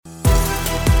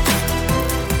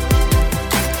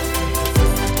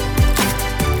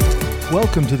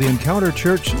Welcome to the Encounter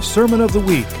Church Sermon of the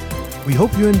Week. We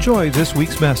hope you enjoy this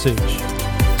week's message.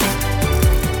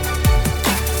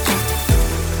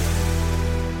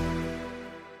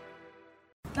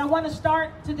 I want to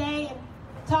start today and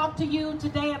talk to you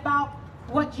today about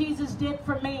what Jesus did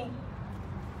for me.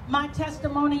 My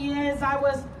testimony is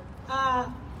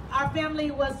our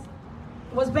family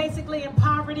was basically in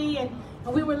poverty, and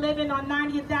we were living on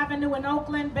 90th Avenue in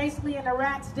Oakland, basically in a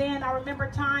rat's den. I remember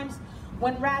times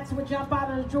when rats would jump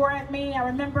out of the drawer at me. I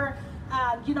remember,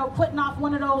 putting off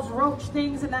one of those roach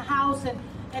things in the house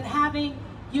and having,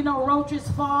 roaches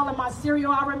fall in my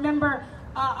cereal. I remember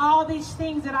all these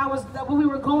things that we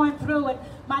were going through, and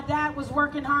my dad was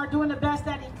working hard, doing the best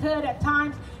that he could. At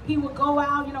times, he would go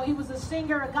out. He was a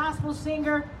singer, a gospel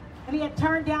singer, and he had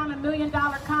turned down $1 million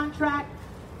contract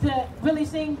to really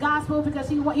sing gospel because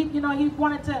he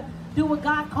wanted to do what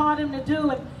God called him to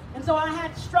do. And so I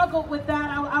had struggled with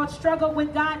that. I would struggle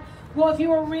with God. Well, if you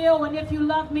were real and if you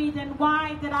love me, then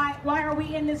why are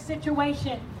we in this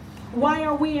situation? Why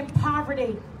are we in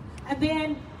poverty? And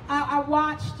then I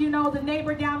watched, the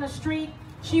neighbor down the street.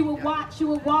 She would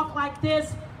walk like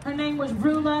this. Her name was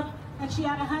Brula, and she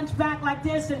had a hunchback like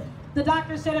this. And the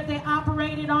doctor said if they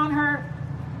operated on her,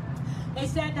 they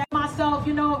said that myself,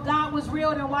 if God was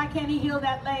real, then why can't he heal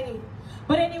that lady?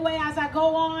 But anyway, as I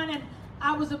go on, and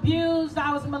I was abused,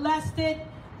 I was molested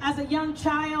as a young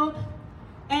child,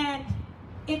 and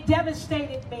it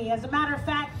devastated me. As a matter of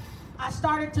fact, I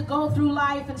started to go through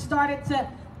life and started to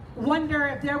wonder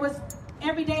if there was,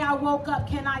 every day I woke up,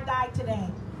 can I die today?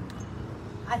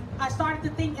 I started to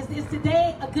think, is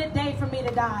today a good day for me to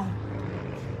die?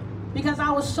 Because I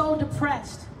was so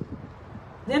depressed.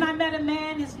 Then I met a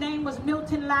man, his name was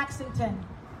Milton Laxington.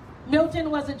 Milton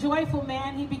was a joyful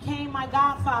man. He became my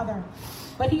godfather.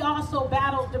 But he also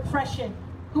battled depression.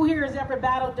 Who here has ever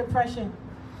battled depression?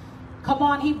 Come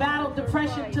on, he battled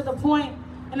depression to the point.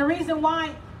 And the reason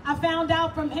why I found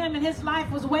out from him, and his life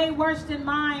was way worse than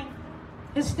mine.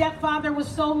 His stepfather was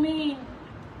so mean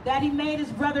that he made his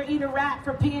brother eat a rat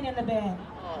for peeing in the bed.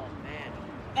 Oh, man.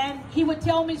 And he would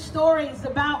tell me stories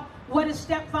about what his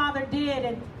stepfather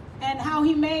did and how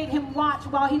he made him watch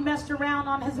while he messed around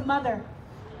on his mother.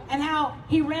 And how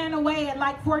he ran away at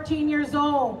like 14 years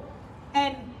old.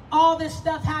 And all this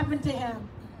stuff happened to him.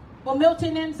 Well,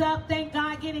 Milton ends up, thank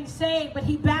God, getting saved, but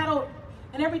he battled.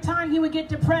 And every time he would get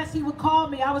depressed, he would call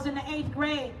me. I was in the 8th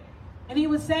grade. And he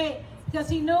would say, because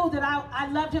he knew that I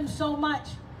loved him so much.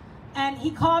 And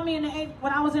he called me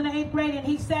when I was in the 8th grade, and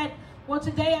he said, well,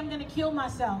 today I'm going to kill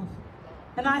myself.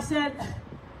 And I said,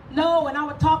 no. And I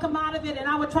would talk him out of it, and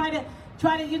I would try to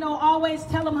always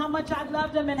tell him how much I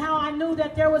loved him and how I knew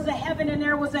that there was a heaven and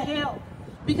there was a hell.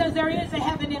 Because there is a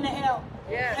heaven and a hell.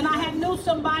 Yes. And I knew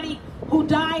somebody who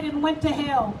died and went to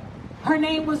hell. Her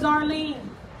name was Arlene.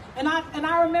 And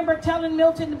I remember telling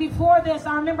Milton before this,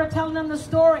 I remember telling him the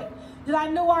story that I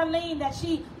knew Arlene, that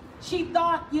she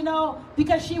thought,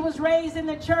 because she was raised in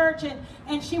the church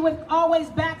and she would always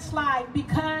backslide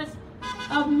because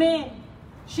of men.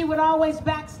 She would always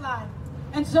backslide.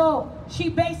 And so she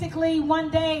basically, one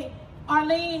day,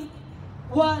 Arlene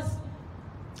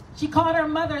she called her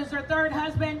mother, it's her third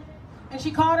husband, and she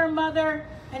called her mother,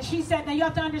 and she said, now you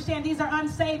have to understand, these are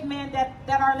unsaved men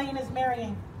that Arlene is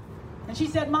marrying. And she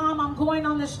said, Mom, I'm going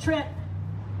on this trip.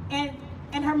 And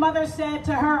her mother said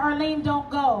to her, Arlene, don't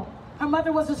go. Her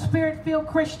mother was a spirit-filled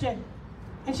Christian.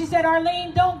 And she said,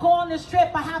 Arlene, don't go on this trip.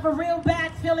 I have a real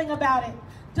bad feeling about it.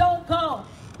 Don't go.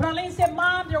 But Arlene said,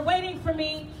 Mom, they're waiting for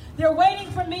me. They're waiting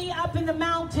for me up in the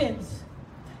mountains.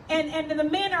 And the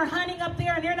men are hunting up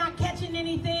there, and they're not catching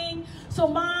anything. So,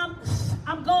 Mom,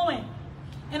 I'm going.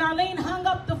 And Arlene hung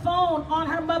up the phone on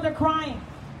her mother crying.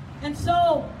 And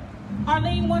so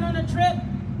Arlene went on a trip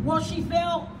where she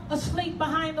fell asleep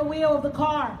behind the wheel of the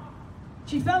car.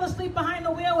 She fell asleep behind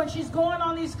the wheel, and she's going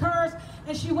on these curves,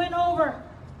 and she went over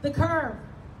the curve,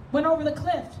 went over the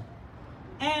cliff.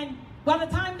 And by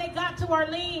the time they got to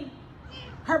Arlene,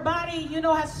 her body,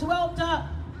 has swelled up.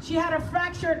 She had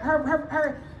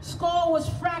her skull was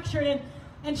fractured,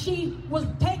 and she was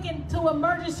taken to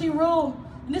emergency room.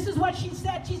 And this is what she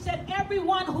said. She said,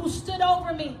 everyone who stood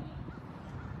over me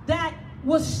that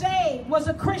was saved, was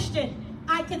a Christian,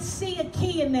 I could see a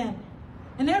key in them.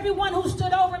 And everyone who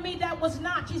stood over me that was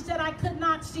not, she said, I could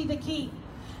not see the key.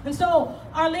 And so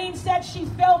Arlene said she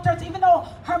felt her, even though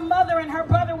her mother and her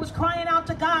brother was crying out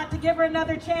to God to give her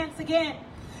another chance again,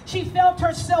 she felt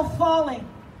herself falling.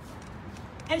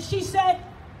 And she said,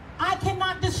 I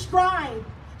cannot describe.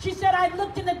 She said, I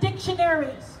looked in the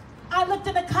dictionaries. I looked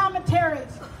in the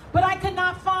commentaries. But I could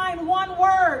not find one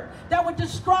word that would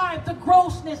describe the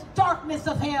grossness, darkness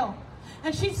of hell.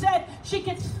 And she said she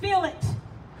could feel it.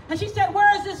 And she said,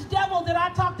 where is this devil that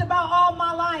I talked about all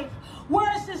my life?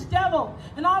 Where is this devil?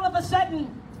 And all of a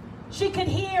sudden, she could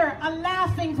hear a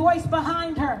laughing voice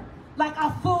behind her, like, I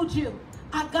fooled you.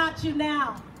 I got you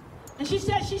now. And she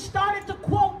said she started to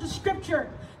quote the scripture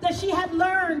that she had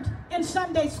learned in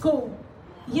Sunday school.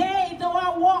 Yea, though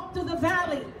I walk through the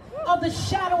valley of the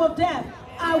shadow of death,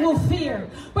 I will fear.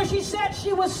 But she said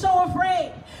she was so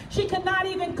afraid. She could not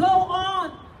even go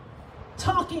on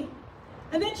talking.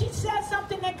 And then she said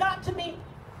something that got to me.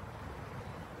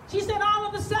 She said all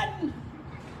of a sudden,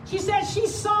 she said she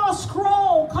saw a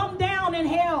scroll come down in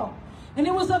hell. And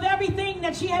it was of everything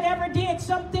that she had ever did.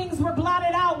 Some things were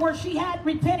blotted out where she had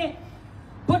repented.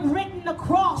 But written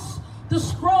across the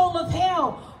scroll of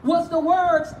hell was the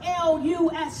words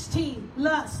L-U-S-T,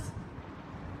 lust.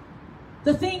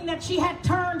 The thing that she had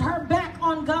turned her back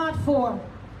on God for.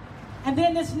 And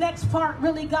then this next part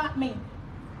really got me.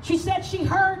 She said she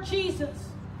heard Jesus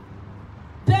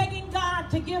begging God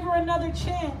to give her another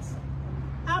chance.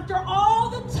 After all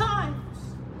the times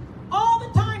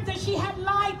that she had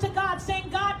lied to God, saying,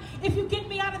 God, if you get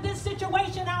me out of this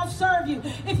situation, I'll serve you.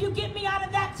 If you get me out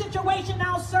of that situation,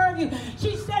 I'll serve you.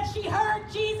 She said she heard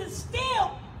Jesus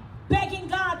still begging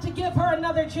God to give her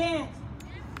another chance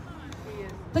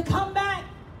to come back.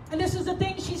 And this is the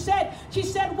thing she said. She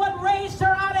said what raised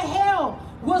her out of hell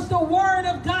was the word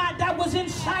of God that was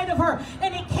inside of her.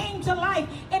 And it came to life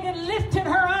and it lifted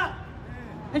her up.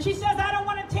 And she says, I don't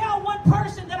want to tell one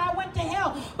person that I went to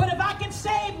hell, but if I can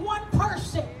save one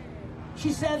person,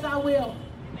 she says, I will.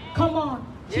 Come on.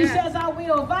 She says, I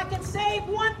will. If I can save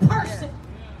one person,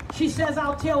 she says,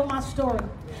 I'll tell my story.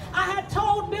 I had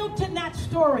told Milton that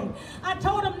story. I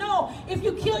told him, no, if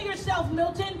you kill yourself,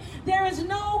 Milton, there is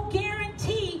no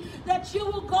guarantee that you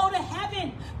will go to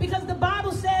heaven, because the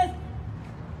Bible says,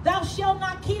 thou shalt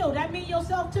not kill. That means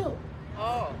yourself too.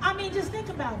 Oh. I mean, just think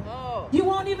about it. Oh. You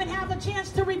won't even have a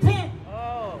chance to repent.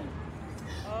 Oh.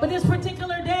 But this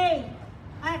particular day,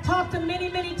 I had talked to him many,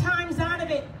 many times out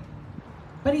of it.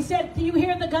 But he said, do you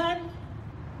hear the gun?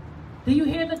 Do you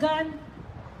hear the gun?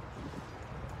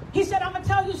 He said, I'm going to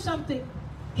tell you something.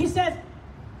 He says,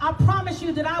 I promise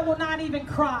you that I will not even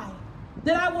cry,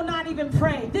 that I will not even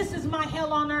pray. This is my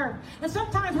hell on earth. And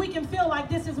sometimes we can feel like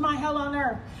this is my hell on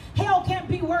earth. Hell can't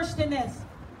be worse than this,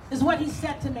 is what he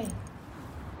said to me.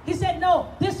 He said,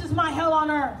 no, this is my hell on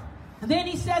earth. And then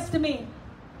he says to me,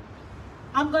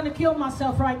 I'm going to kill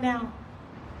myself right now.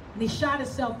 And he shot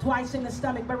himself twice in the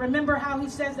stomach. But remember how he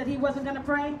says that he wasn't going to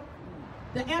pray?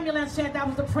 The ambulance said that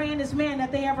was the prayingest man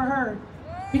that they ever heard,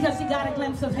 because he got a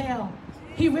glimpse of hell.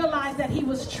 He realized that he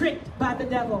was tricked by the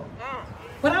devil.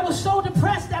 But I was so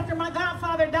depressed after my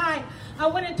godfather died. I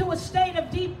went into a state of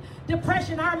deep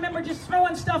depression. I remember just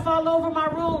throwing stuff all over my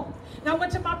room. And I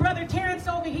went to my brother Terrence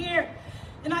over here,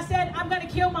 and I said, I'm going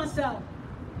to kill myself.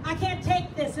 I can't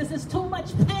take this. This is too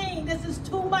much pain. This is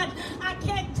too much. I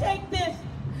can't take this.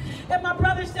 And my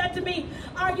brother said to me,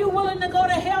 are you willing to go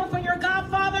to hell for your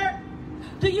godfather?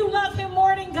 Do you love him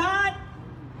more than God?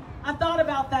 I thought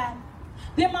about that.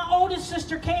 Then my oldest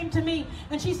sister came to me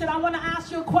and she said, I want to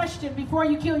ask you a question before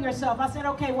you kill yourself. I said,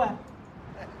 okay, what?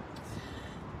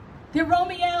 Did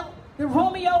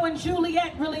Romeo and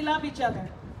Juliet really love each other?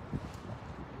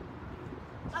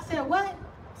 I said, what?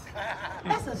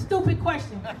 That's a stupid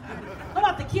question. I'm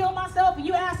about to kill myself and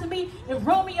you asking me if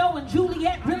Romeo and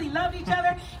Juliet really love each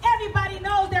other? Everybody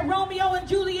knows that Romeo and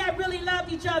Juliet really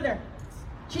loved each other.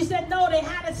 She said, no, they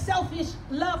had a selfish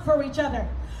love for each other.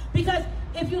 Because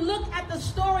if you look at the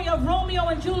story of Romeo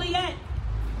and Juliet,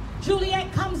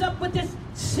 Juliet comes up with this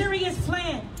serious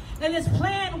plan. And this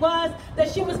plan was that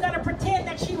she was going to pretend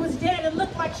that she was dead and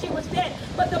look like she was dead.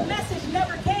 But the message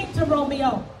never came to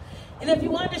Romeo. And if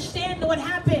you understand what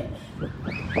happened,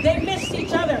 they missed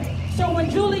each other. So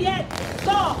when Juliet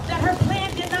saw that her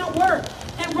plan did not work,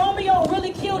 and Romeo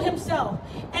really killed himself,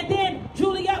 and then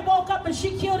Juliet woke up and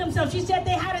she killed himself, she said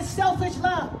they had a selfish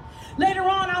love. Later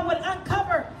on, I would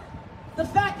uncover the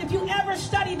fact, if you ever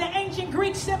study the ancient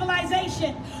Greek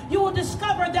civilization, you will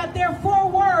discover that there are 4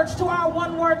 words to our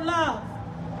one-word love.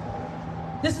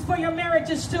 This is for your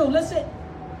marriages too. Listen.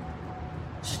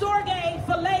 Storge,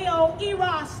 phileo,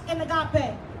 eros, and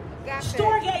agape.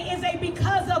 Storge is a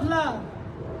because of love.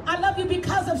 I love you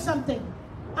because of something.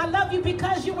 I love you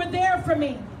because you were there for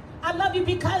me. I love you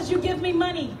because you give me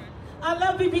money. I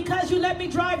love you because you let me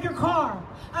drive your car.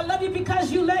 I love you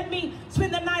because you let me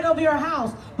spend the night over your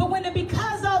house. But when the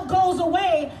because of goes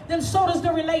away, then so does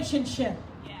the relationship.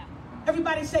 Yeah.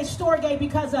 Everybody say storge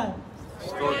because of.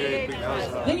 Storge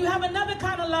because of. Then you have another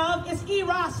kind of love. It's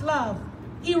eros love.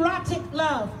 Erotic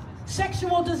love,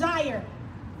 sexual desire.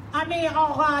 I mean,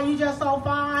 oh God, you just so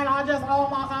fine. Oh my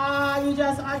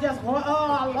God, oh,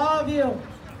 I love you.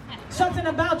 Something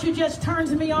about you just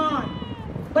turns me on.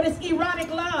 But it's erotic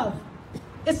love.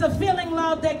 It's a feeling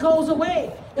love that goes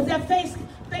away. If that face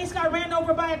got ran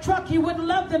over by a truck, you wouldn't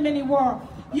love them anymore.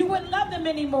 You wouldn't love them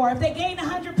anymore. If they gained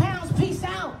 100 pounds, peace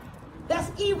out. That's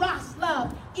eros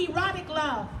love, erotic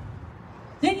love.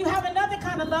 Then you have another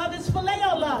kind of love, it's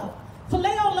phileo love.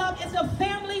 Phileo love is a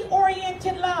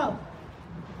family-oriented love.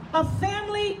 A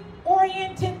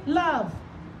family-oriented love.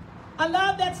 A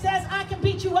love that says, I can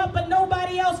beat you up, but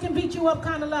nobody else can beat you up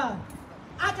kind of love.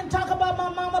 I can talk about my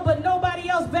mama, but nobody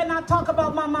else better not talk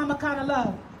about my mama kind of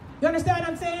love. You understand what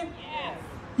I'm saying? Yes.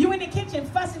 You in the kitchen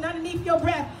fussing underneath your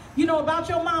breath, about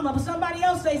your mama, but somebody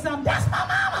else say something, that's my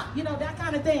mama, that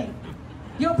kind of thing.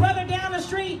 Your brother down the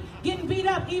street getting beat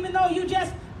up, even though you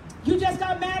just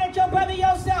got mad at your brother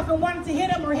yourself and wanted to hit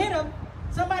him,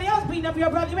 somebody else beating up your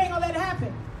brother, you ain't gonna let it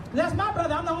happen. That's my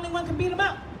brother, I'm the only one who can beat him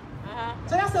up.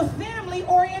 So that's a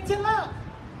family-oriented love,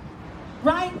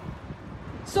 right?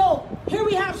 So here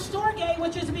we have storge,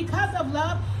 which is because of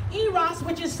love. Eros,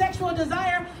 which is sexual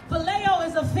desire. Phileo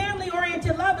is a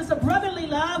family-oriented love. It's a brotherly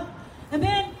love. And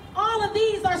then all of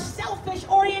these are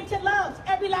selfish-oriented loves.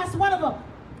 Every last one of them.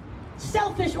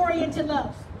 Selfish-oriented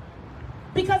loves.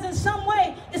 Because in some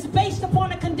way, it's based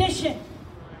upon a condition.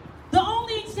 The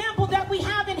only example that we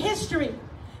have in history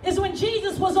is when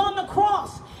Jesus was on the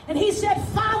cross. And he said,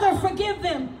 Father, forgive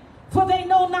them, for they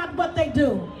know not what they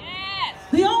do. Yes.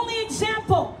 The only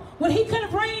example when he could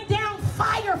have rained down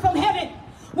fire from heaven,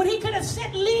 when he could have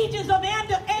sent legions of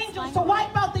angels to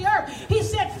wipe out the earth, he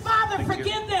said, Father,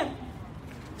 forgive them,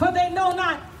 for they know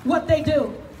not what they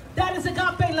do. That is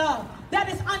agape love. That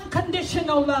is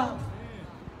unconditional love.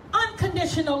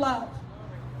 Unconditional love.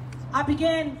 I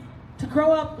began to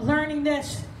grow up learning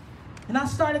this, and I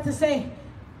started to say,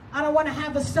 I don't want to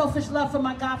have a selfish love for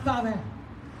my Godfather.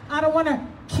 I don't want to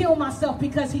kill myself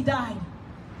because he died.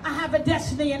 I have a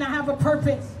destiny and I have a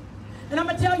purpose. And I'm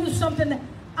going to tell you something.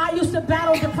 I used to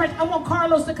battle depression. I want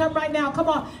Carlos to come right now. Come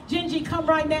on. Gingy, come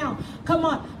right now. Come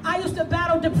on. I used to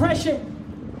battle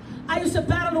depression. I used to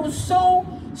battle it so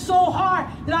hard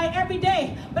that every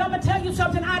day. But I'm going to tell you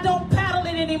something. I don't battle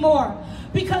it anymore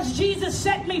because Jesus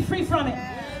set me free from it.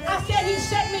 I said he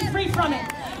set me free from it.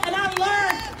 And I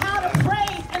learned how to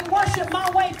praise and worship my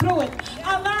way through it.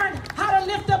 I learned how to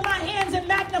lift up my hands and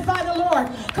magnify the Lord.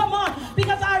 Come on,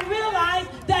 because I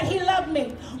realized that he loved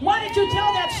me. Why did you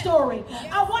tell that story?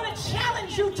 I want to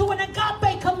challenge you to an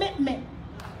agape commitment.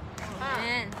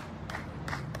 Amen.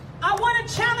 I want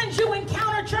to challenge you in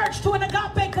Counter Church to an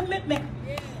agape commitment.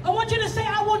 I want you to say,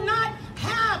 I will not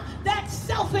have that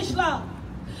selfish love.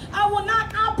 I will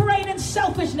not operate in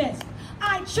selfishness.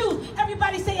 I choose.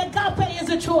 Everybody say agape is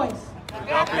a choice.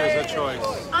 Agape is a choice.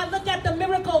 I look at the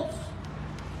miracles.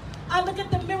 I look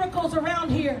at the miracles around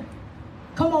here.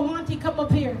 Come on, Monty, come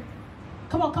up here.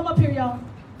 Come on, come up here, y'all.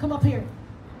 Come up here.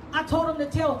 I told him to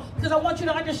tell, because I want you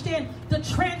to understand the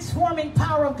transforming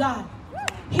power of God.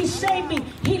 He saved me.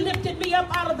 He lifted me up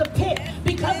out of the pit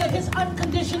because of his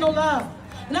unconditional love.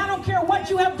 And I don't care what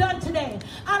you have done today.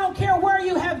 I don't care where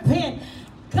you have been.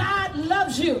 God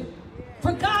loves you.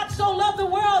 For God so loved the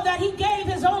world that he gave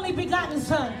his only begotten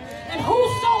Son. And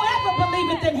whosoever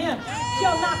believeth in him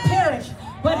shall not perish,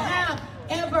 but have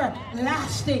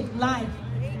everlasting life.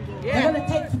 Yeah. We're going to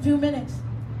take a few minutes.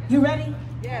 You ready?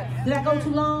 Yes. Did I go too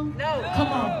long? No. Come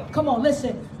on. Come on.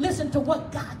 Listen. Listen to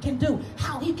what God can do.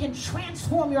 How he can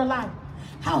transform your life.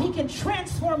 How he can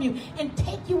transform you and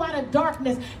take you out of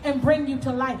darkness and bring you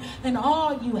to light. And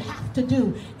all you have to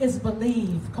do is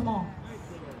believe. Come on.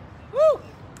 Woo!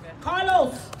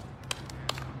 Carlos.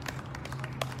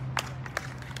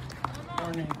 Good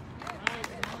morning.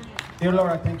 Dear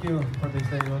Lord, I thank you for this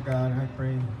day, Lord God. I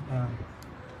pray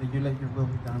that you let your will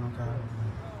be done, oh God.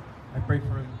 I pray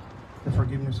for the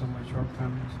forgiveness of my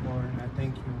shortcomings, Lord, and I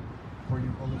thank you for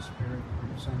your Holy Spirit, for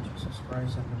your Son, Jesus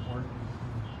Christ, and the work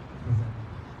through them.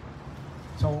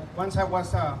 So once I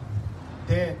was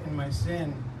dead in my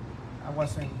sin, I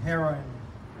was in heroin.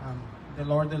 The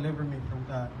Lord delivered me from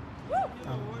that.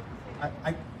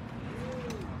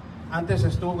 Antes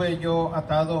estuve yo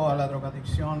atado a la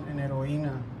drogadicción en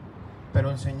heroína, pero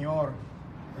el Señor,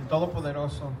 el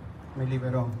Todopoderoso, me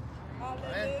liberó.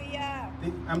 Hallelujah.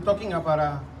 I'm talking about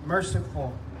a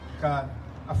merciful God,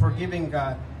 a forgiving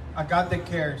God, a God that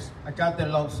cares, a God that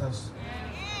loves us.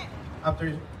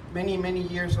 After many, many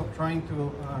years of trying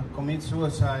to commit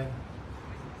suicide,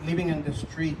 living in the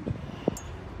street,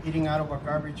 eating out of a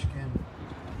garbage can,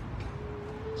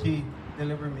 He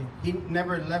delivered me. He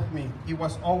never left me. He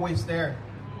was always there.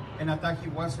 And I thought he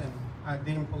wasn't. I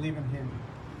didn't believe in him.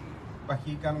 but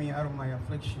he got me out of my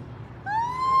affliction.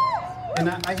 And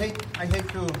I hate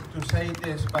to say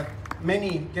this, but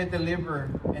many get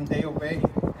delivered and they obey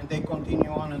and they continue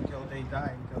on until they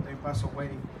die, until they pass away.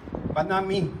 But not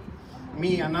me.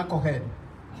 Me, a knucklehead.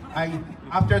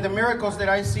 After the miracles that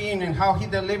I seen and how he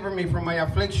delivered me from my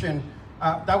affliction,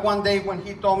 that one day when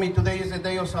he told me today is the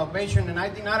day of salvation, and I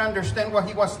did not understand what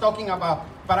he was talking about,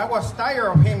 but I was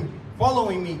tired of him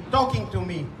following me, talking to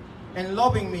me, and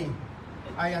loving me.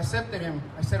 I accepted him.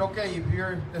 I said, okay, if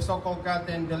you're the so-called God,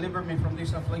 then deliver me from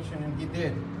this affliction, and he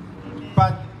did.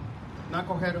 But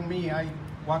knucklehead of me, I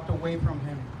walked away from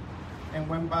him and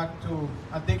went back to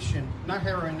addiction, not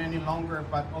heroin any longer,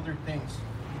 but other things.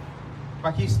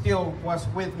 But he still was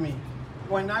with me.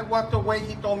 When I walked away,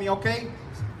 he told me, okay,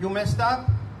 you messed up,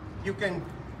 you can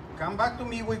come back to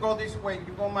me, we go this way,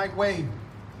 you go my way.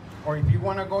 Or if you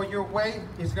want to go your way,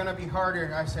 it's going to be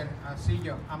harder. I said, I'll see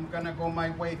you. I'm going to go my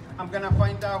way. I'm going to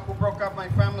find out who broke up my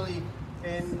family.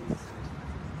 And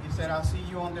he said, I'll see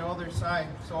you on the other side.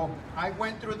 So I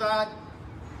went through that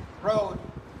road.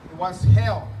 It was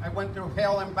hell. I went through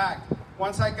hell and back.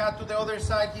 Once I got to the other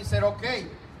side, he said, okay,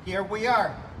 here we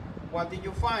are. What did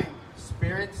you find?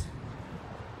 Spirits,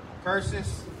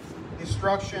 curses,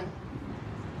 destruction.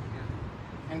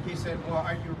 And he said, well,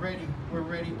 are you ready? We're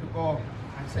ready to go.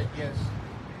 I said, yes.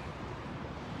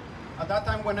 At that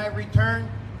time when I returned,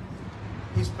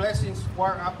 his blessings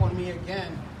were upon me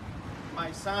again.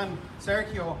 My son,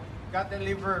 Sergio, got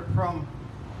delivered from,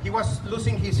 he was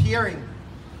losing his hearing.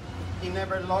 He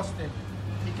never lost it.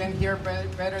 He can hear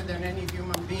better than any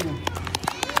human being.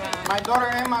 My daughter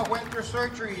Emma went through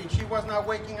surgery. She was not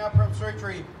waking up from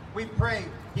surgery. We prayed.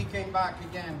 He came back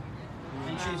again.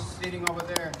 And she's sitting over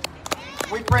there.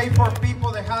 We pray for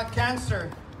people that had cancer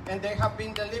and they have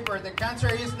been delivered. The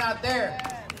cancer is not there.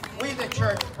 We, the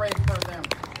church, pray for them.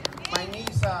 My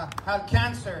niece had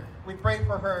cancer. We pray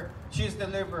for her. She's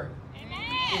delivered.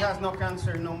 She has no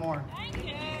cancer no more.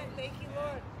 Thank you,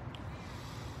 Lord.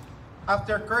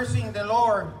 After cursing the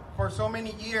Lord for so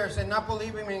many years and not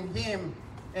believing in him,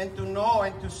 and to know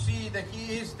and to see that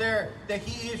he is there, that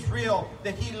he is real,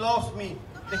 that he loves me,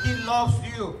 that he loves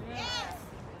you.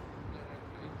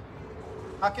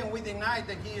 How can we deny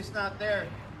that he is not there?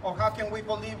 Or how can we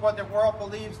believe what the world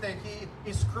believes, that he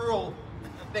is cruel,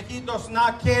 that he does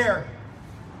not care?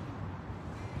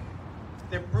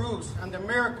 The proofs and the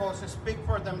miracles speak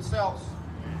for themselves.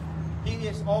 He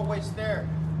is always there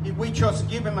if we just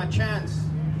give him a chance.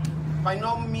 By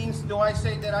no means do I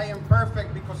say that I am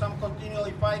perfect because I'm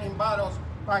continually fighting battles,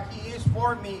 but he is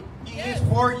for me. He is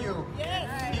for you.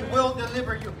 He will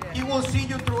deliver you. He will see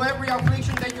you through every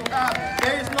affliction that you have.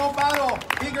 There is no battle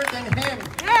bigger than him.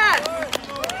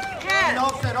 He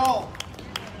knows it all.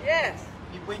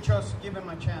 If we just give him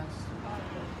a chance.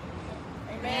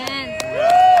 Amen.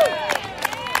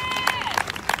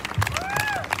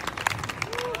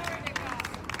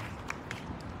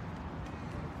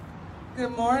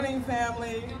 Good morning,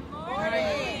 family. Good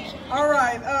morning. All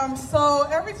right. So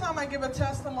every time I give a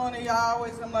testimony, I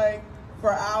always am like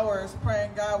for hours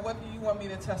praying, God, what do you want me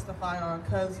to testify on?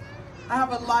 Because I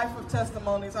have a life of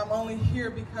testimonies. I'm only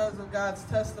here because of God's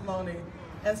testimony.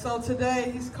 And so today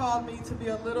he's called me to be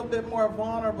a little bit more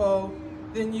vulnerable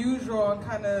than usual and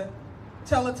kind of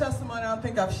tell a testimony I don't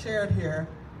think I've shared here.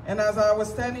 And as I was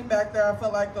standing back there, I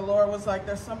felt like the Lord was like,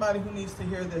 there's somebody who needs to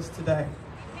hear this today.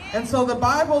 And so the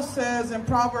Bible says in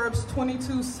Proverbs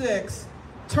 22:6,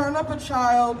 turn up a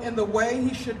child in the way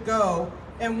he should go,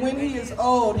 and when he is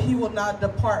old, he will not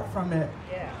depart from it.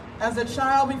 As a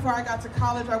child, before I got to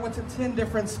college, I went to 10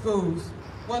 different schools.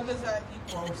 What does that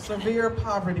equal? Severe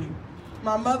poverty.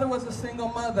 My mother was a single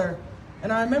mother.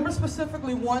 And I remember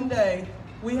specifically one day,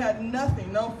 we had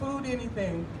nothing, no food,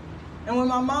 anything. And when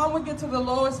my mom would get to the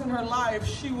lowest in her life,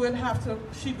 she'd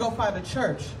go find a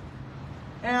church.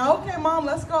 And okay, Mom,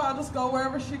 let's go. I'll just go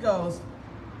wherever she goes.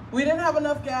 We didn't have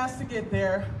enough gas to get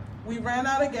there. We ran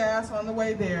out of gas on the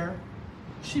way there.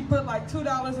 She put like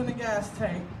 $2 in the gas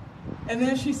tank. And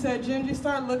then she said, Gingy,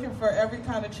 start looking for every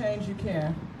kind of change you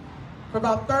can. For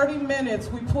about 30 minutes,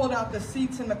 we pulled out the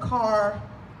seats in the car.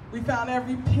 We found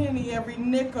every penny, every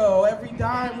nickel, every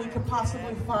dime we could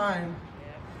possibly find.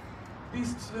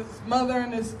 This mother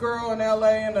and this girl in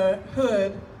LA in a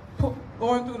hood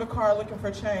going through the car looking for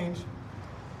change.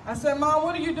 I said, Mom,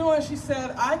 what are you doing? She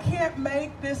said, I can't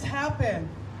make this happen,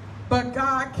 but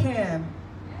God can.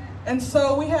 And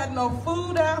so we had no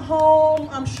food at home.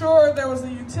 I'm sure there was a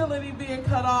utility being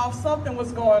cut off. Something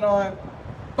was going on.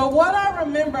 But what I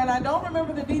remember, and I don't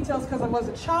remember the details because I was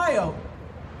a child,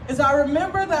 is I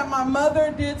remember that my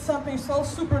mother did something so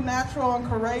supernatural and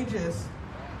courageous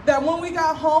that when we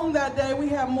got home that day, we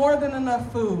had more than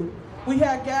enough food. We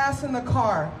had gas in the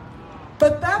car.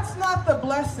 But that's not the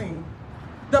blessing.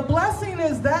 The blessing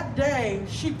is that day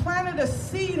she planted a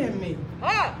seed in me.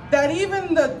 That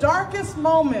even the darkest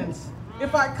moments,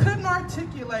 if I couldn't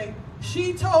articulate,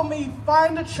 she told me,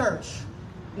 find a church,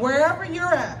 wherever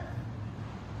you're at,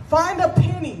 find a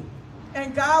penny,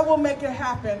 and God will make it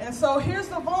happen. And so here's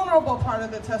the vulnerable part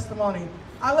of the testimony.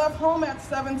 I left home at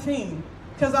 17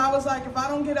 because I was like, if I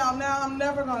don't get out now, I'm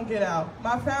never going to get out.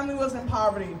 My family was in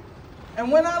poverty.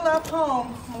 And when I left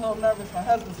home, I'm a little nervous, my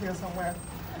husband's here somewhere.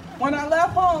 When I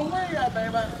left home, where you at,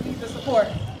 babe? I need the support.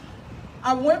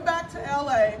 I went back to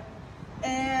LA,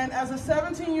 and as a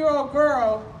 17-year-old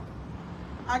girl,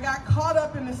 I got caught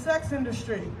up in the sex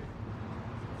industry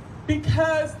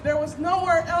because there was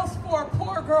nowhere else for a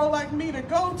poor girl like me to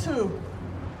go to.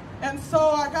 And so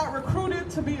I got recruited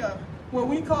to be what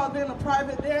we called then a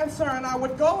private dancer, and I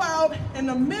would go out in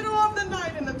the middle of the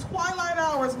night, in the twilight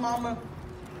hours, mama,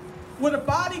 with a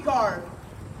bodyguard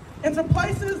into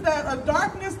places that a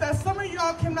darkness that some of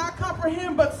y'all cannot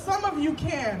comprehend, but some of you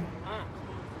can.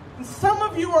 And some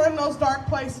of you are in those dark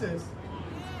places.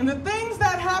 And the things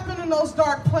that happen in those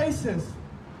dark places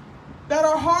that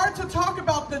are hard to talk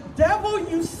about, the devil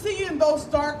you see in those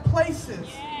dark places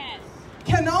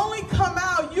can only come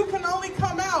out, you can only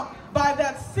come out by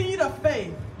that seed of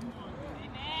faith.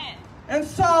 Amen. And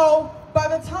so by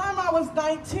the time I was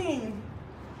 19,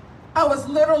 I was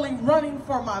literally running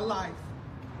for my life.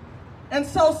 And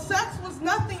so sex was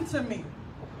nothing to me.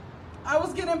 I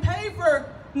was getting paid for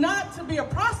not to be a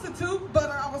prostitute, but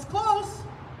I was close.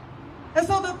 And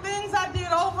so the things I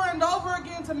did over and over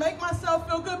again to make myself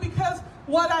feel good, because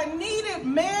what I needed,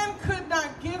 man could not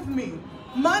give me.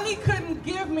 Money couldn't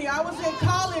give me. I was in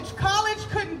college. College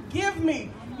couldn't give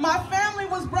me. My family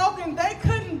was broken. They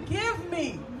couldn't give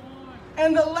me.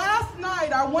 And the last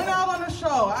night, I went out on a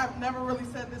show. I've never really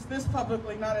said this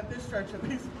publicly, not at this church at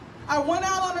least. I went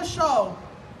out on a show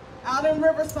out in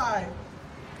Riverside,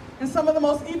 in some of the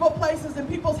most evil places, in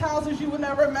people's houses you would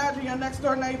never imagine, your next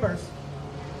door neighbors.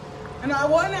 And I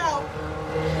went out,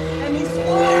 and these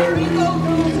four evil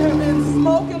dudes had been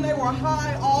smoking. They were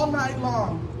high all night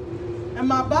long. And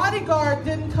my bodyguard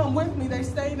didn't come with me. They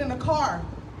stayed in the car.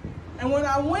 And when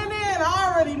I went in,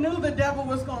 I already knew the devil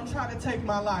was going to try to take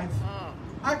my life.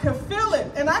 I could feel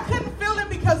it. And I couldn't feel it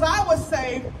because I was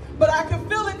saved, but I could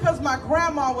feel it because my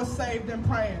grandma was saved and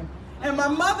praying. And my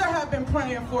mother had been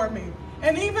praying for me.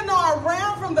 And even though I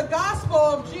ran from the gospel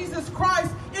of Jesus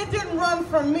Christ, it didn't run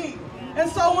from me. And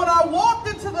so when I walked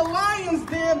into the lion's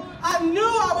den, I knew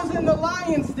I was in the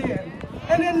lion's den.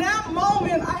 And in that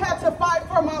moment, I had to fight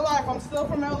for my life. I'm still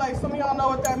from LA. Some of y'all know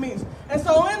what that means. And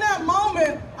so in that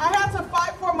moment, I had to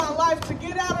fight for my life to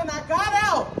get out, and I got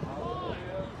out.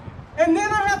 And then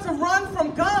I had to run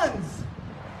from guns.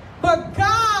 But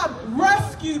God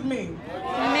rescued me.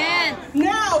 Amen.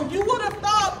 Now, you would have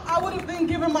thought I would have been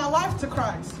giving my life to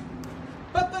Christ.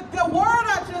 But the word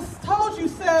I just told you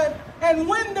said, and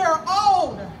when they're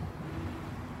old.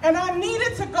 And I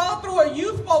needed to go through a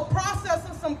youthful process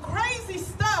of some crazy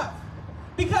stuff.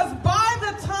 Because by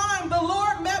the time the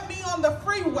Lord met me on the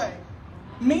freeway,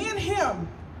 me and him,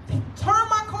 he turned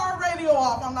my car radio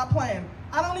off. I'm not playing.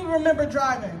 I don't even remember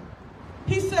driving.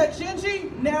 He said,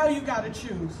 Gingy, now you got to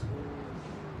choose.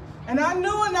 And I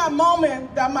knew in that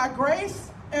moment that my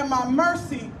grace and my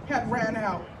mercy had ran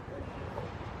out.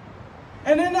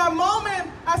 And in that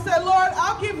moment, I said, Lord,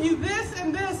 I'll give you this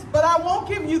and this, but I won't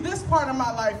give you this part of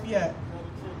my life yet.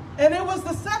 And it was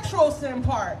the sexual sin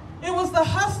part. It was the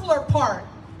hustler part.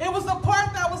 It was the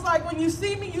part that was like, when you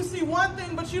see me, you see one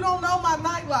thing, but you don't know my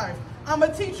nightlife. I'm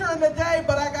a teacher in the day,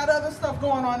 but I got other stuff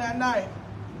going on at night.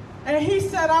 And he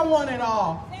said, I want it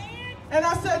all. And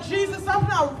I said, Jesus, I'm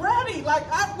not ready. Like,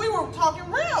 we were talking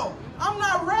real. I'm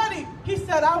not ready. He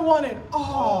said, I want it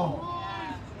all.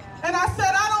 And I said,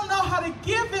 I don't know how to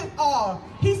give it all.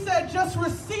 He said, just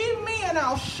receive me and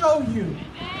I'll show you.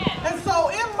 And so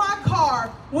in my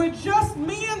car, with just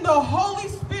me and the Holy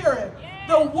Spirit,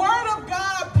 the Word of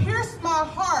God pierced my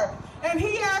heart. And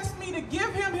he asked me to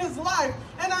give him his life.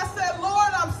 And I said, Lord,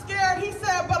 I'm scared. He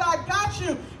said, but I got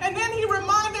you. And then he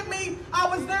reminded me, I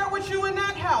was there with you in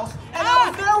that house. And I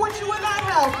was there with you in that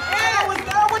house. And I was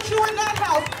there with you in that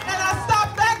house. And I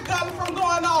stopped that gun from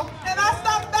going off. And I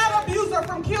stopped that abuser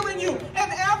from killing you.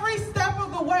 And every step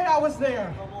of the way I was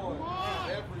there.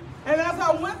 And as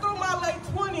I went through my late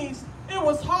 20s, it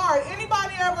was hard.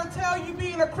 Anybody ever tell you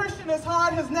being a Christian is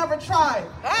hard has never tried?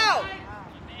 Oh.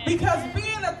 Because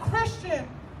being a Christian,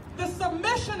 the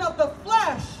submission of the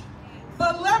flesh.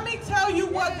 But let me tell you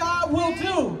what God will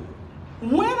do.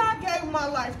 When I gave my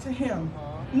life to him,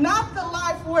 not the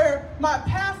life where my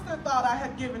pastor thought I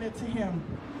had given it to him,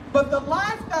 But the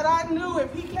life that I knew,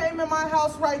 if he came in my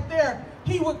house right there,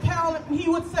 he would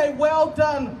say, well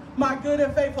done, my good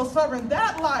and faithful servant.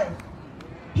 That life,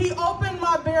 he opened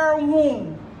my barren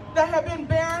womb that had been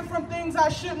barren from things I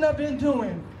shouldn't have been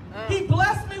doing. He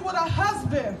blessed me with a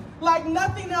husband like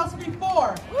nothing else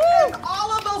before. And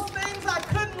all of those things I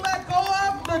couldn't let go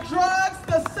of, the drugs,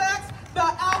 the sex, the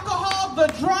alcohol, the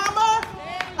drama,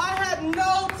 I had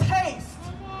no taste.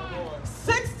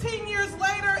 16 years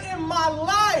later in my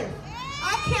life,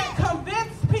 I can't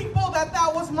convince people that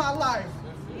that was my life.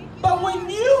 But when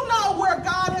you know where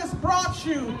God has brought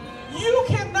you, you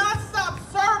cannot stop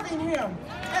serving him.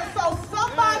 And so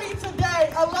somebody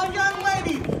today, a young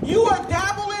lady, you are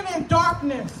dabbling in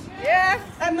darkness. Yes.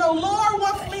 And the Lord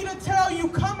wants me to tell you,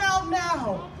 come out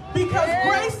now. Because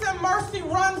grace and mercy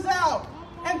runs out.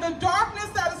 And the darkness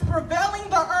that is prevailing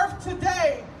the earth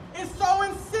today is so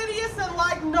insidious and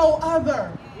like no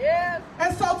other. Yes.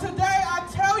 And so today I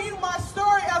tell you my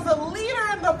story as a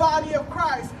leader in the body of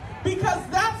Christ. Because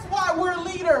that's why we're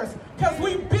leaders. Because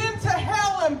we've been to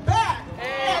hell and back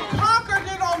and conquered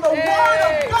it on the word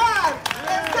of God.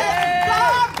 And said, if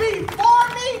God be for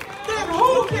me, then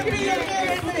who can be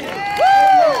against me?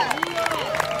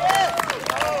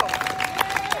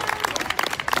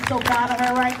 I'm so proud of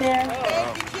her right there.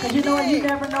 Because you know what? You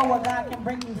never know what God can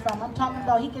bring you from. I'm talking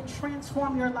about he can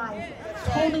transform your life.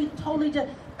 Totally just.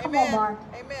 Come on, Mark.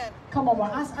 Amen. Come on,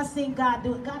 Mark. I seen God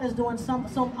do it. God is doing some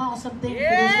awesome things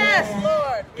Yes, for this man.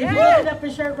 Lord. If you lifted up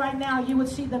his shirt right now, you would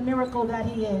see the miracle that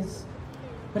he is.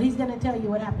 But he's going to tell you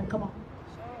what happened. Come on.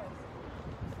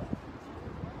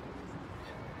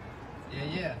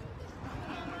 Yeah.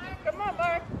 Come on,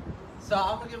 Mark. So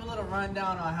I'm gonna give a little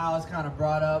rundown on how I was kind of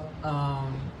brought up.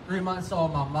 3 months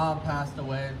old, my mom passed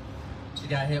away. She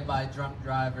got hit by a drunk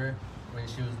driver when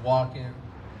she was walking.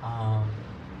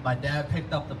 My dad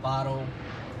picked up the bottle,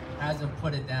 hasn't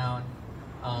put it down.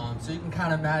 So you can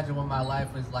kind of imagine what my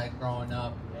life was like growing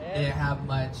up. Didn't have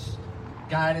much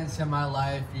guidance in my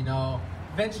life, you know.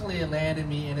 Eventually it landed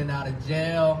me in and out of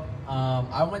jail.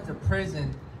 I went to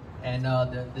prison, and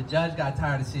the judge got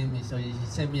tired of seeing me, so he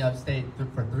sent me upstate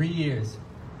for 3 years.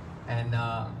 And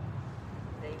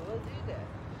They will do that.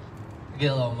 I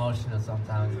get a little emotional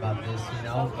sometimes about this, you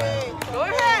know. But Go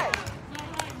ahead.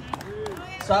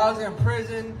 so I was in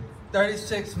prison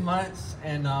 36 months,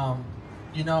 and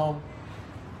you know,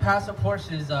 Pastor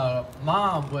Portia's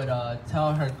mom would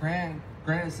tell her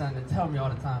grandson to tell me all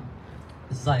the time,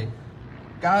 it's like,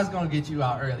 God's gonna get you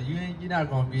out early. You're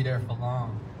not gonna be there for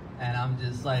long. And I'm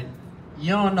just like,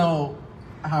 you don't know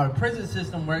how the prison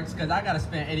system works, because I gotta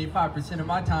spend 85% of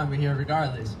my time in here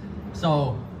regardless.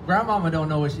 So grandmama don't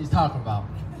know what she's talking about.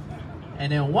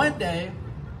 And then one day,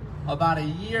 about a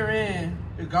year in,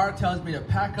 the guard tells me to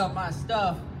pack up my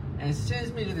stuff and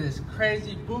sends me to this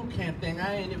crazy boot camp thing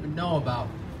I didn't even know about.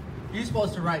 You're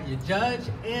supposed to write your judge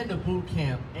and the boot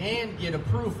camp and get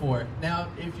approved for it. Now,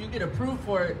 if you get approved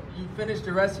for it, you finish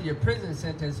the rest of your prison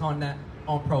sentence on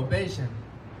probation.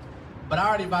 But I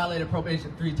already violated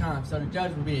probation 3 times, so the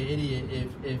judge would be an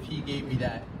idiot if he gave me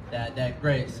that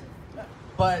grace.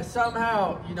 But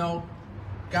somehow, you know,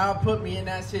 God put me in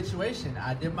that situation.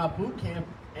 I did my boot camp,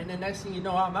 and the next thing you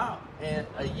know, I'm out in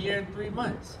a year and 3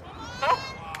 months.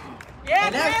 Yeah,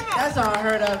 And that's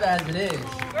unheard of as it is.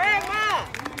 Grandma.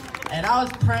 And I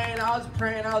was praying, I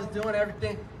was doing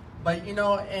everything. But, you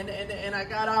know, and I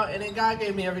got out, and then God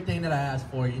gave me everything that I asked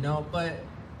for, you know. But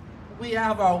we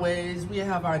have our ways, we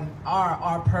have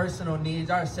our personal needs,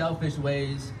 our selfish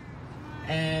ways.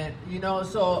 And, you know,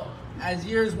 so as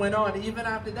years went on, even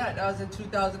after that was in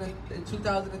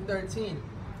 2013.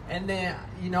 And then,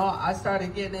 you know, I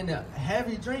started getting into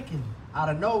heavy drinking out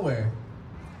of nowhere.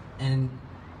 And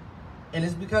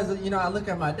it's because, you know, I look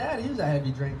at my dad, he was a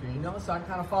heavy drinker, you know, so I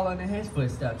kind of followed in his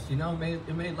footsteps, you know,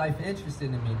 it made life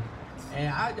interesting to me.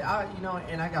 And I you know,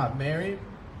 and I got married,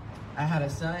 I had a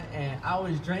son, and I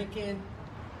was drinking,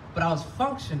 but I was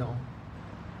functional.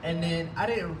 And then I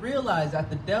didn't realize that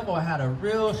the devil had a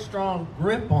real strong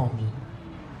grip on me.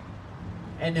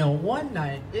 And then one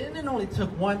night, it only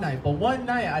took one night, but one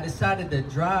night I decided to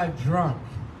drive drunk,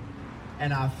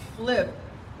 and I flipped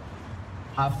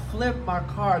my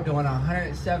car doing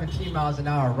 117 miles an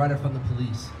hour running from the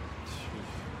police.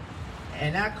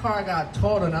 And that car got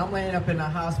totaled, and I'm laying up in the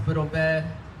hospital bed.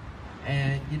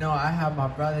 And, you know, I have my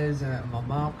brothers and my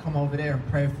mom come over there and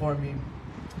pray for me.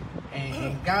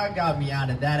 And God got me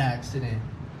out of that accident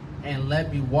and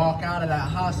let me walk out of that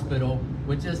hospital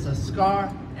with just a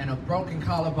scar and a broken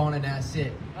collarbone, and that's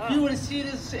it. If you would have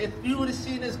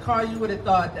seen this car, you would have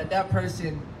thought that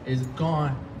person is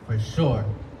gone for sure.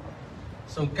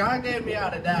 So God gave me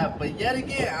out of that, but yet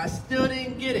again, I still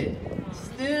didn't get it.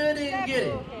 Still didn't get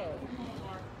it.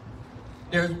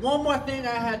 There's one more thing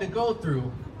I had to go through.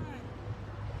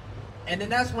 And then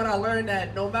that's when I learned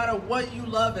that no matter what you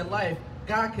love in life,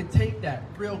 God can take that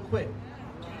real quick.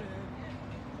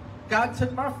 God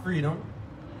took my freedom,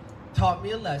 taught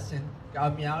me a lesson,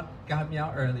 got me out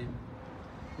early.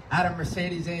 I had a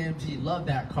Mercedes AMG, loved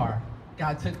that car.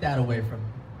 God took that away from me.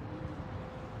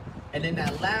 And in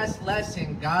that last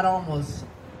lesson, God almost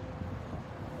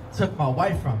took my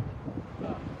wife from me.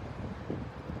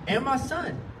 And my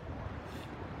son.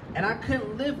 And I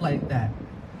couldn't live like that.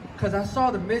 Because I saw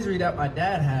the misery that my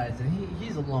dad has, and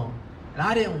he's alone. And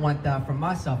I didn't want that for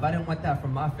myself. I didn't want that for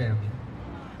my family.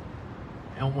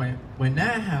 And when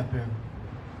that happened,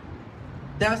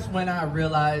 that's when I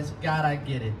realized, God, I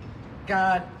get it.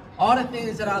 God, all the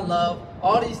things that I love,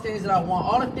 all these things that I want,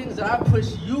 all the things that I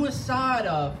push you aside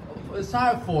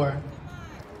for,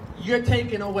 you're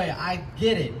taking away. I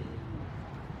get it.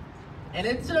 And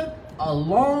it took a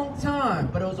long time,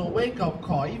 but it was a wake-up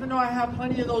call. Even though I have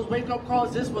plenty of those wake-up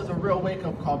calls, this was a real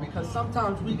wake-up call, because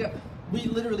sometimes we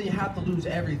literally have to lose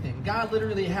everything. God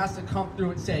literally has to come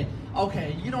through and say,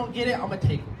 okay, you don't get it, I'm going to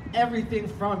take everything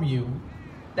from you.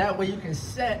 That way you can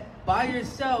sit by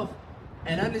yourself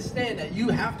and understand that you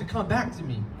have to come back to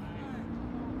me.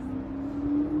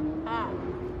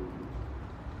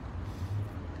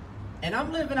 And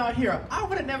I'm living out here. I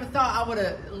would have never thought I would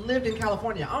have lived in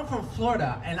California. I'm from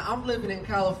Florida, and I'm living in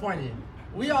California.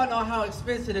 We all know how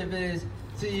expensive it is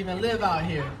to even live out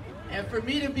here. And for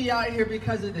me to be out here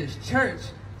because of this church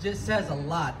just says a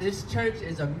lot. This church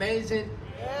is amazing.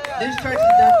 This church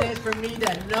has done things for me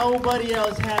that nobody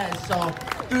else has. So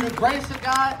through the grace of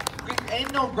God,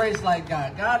 ain't no grace like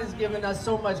God. God has given us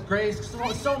so much grace,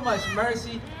 so much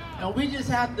mercy, and we just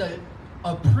have to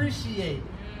appreciate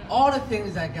all the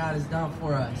things that God has done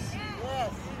for us.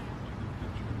 Yes.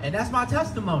 And that's my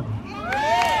testimony.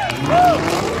 Yes.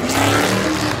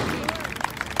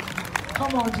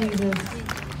 Come on, Jesus.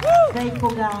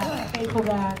 Faithful God. Faithful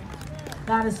God.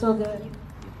 God is so good.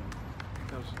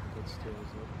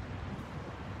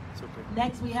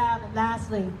 Next we have, and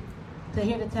lastly, to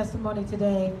hear the testimony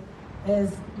today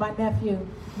is my nephew,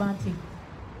 Monty.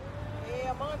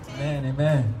 Yeah, Monty. Amen,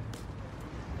 amen.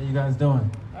 How you guys doing?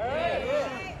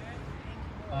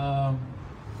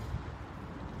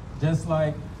 Just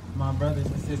like my brothers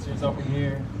and sisters over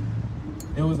here,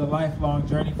 it was a lifelong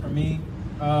journey for me.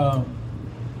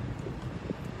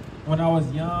 When I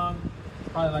was young,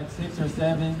 probably like 6 or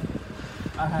 7,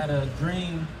 I had a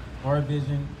dream or a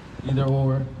vision, either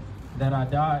or, that I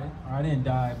died, or I didn't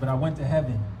die, but I went to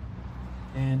heaven.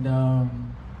 And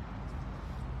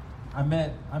I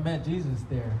met Jesus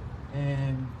there.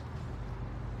 And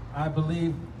I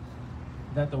believe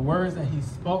that the words that he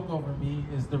spoke over me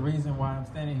is the reason why I'm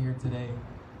standing here today.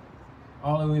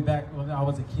 All the way back when I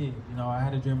was a kid, you know, I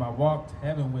had a dream. I walked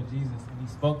heaven with Jesus, and he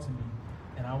spoke to me,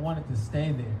 and I wanted to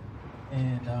stay there.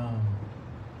 And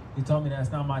he told me that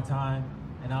it's not my time,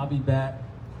 and I'll be back.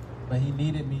 But he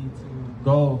needed me to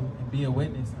go and be a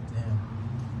witness unto him.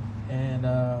 And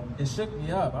it shook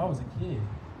me up. I was a kid.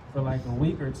 For like a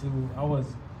week or two, I was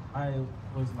like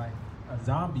a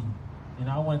zombie. And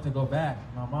I wanted to go back.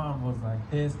 My mom was like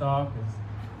pissed off because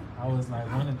I was like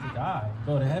wanting to die,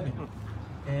 go to heaven.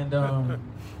 And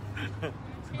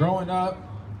growing up,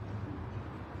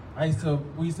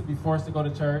 we used to be forced to go to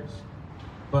church.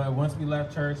 But once we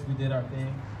left church, we did our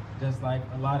thing, just like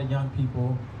a lot of young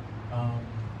people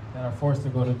that are forced to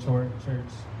go to church.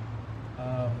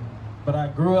 But I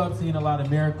grew up seeing a lot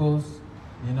of miracles,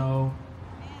 you know,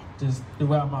 just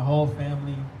throughout my whole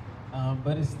family.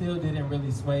 But it still didn't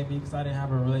really sway me because I didn't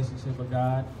have a relationship with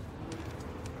God.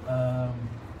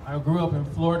 I grew up in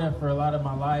Florida for a lot of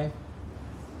my life,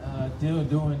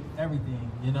 doing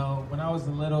everything. You know, when I was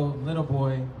a little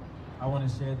boy, I want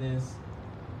to share this.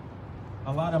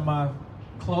 A lot of my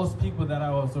close people that I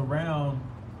was around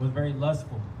was very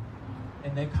lustful,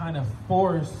 and they kind of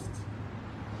forced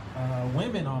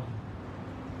women on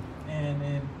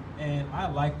me, and I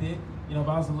liked it. You know,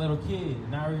 but I was a little kid,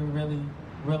 not really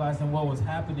realizing what was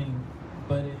happening,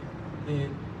 but it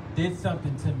did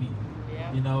something to me.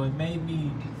 Yeah. You know, it made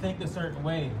me think a certain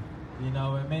way. You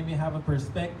know, it made me have a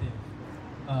perspective,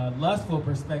 lustful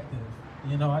perspective.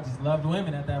 You know, I just loved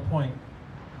women at that point,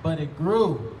 but it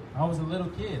grew. I was a little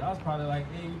kid. I was probably like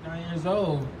 8, 9 years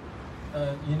old.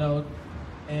 You know,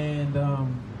 and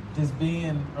just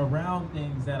being around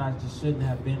things that I just shouldn't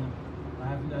have been.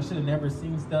 I should have never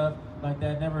seen stuff like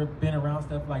that, never been around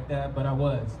stuff like that, but I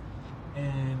was.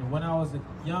 And when I was a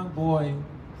young boy,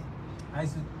 I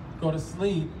used to go to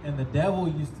sleep, and the devil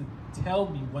used to tell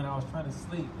me when I was trying to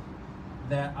sleep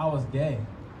that I was gay.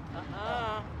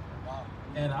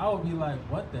 And I would be like,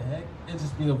 what the heck? It'd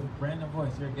just be a random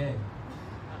voice, you're gay.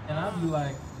 And I'd be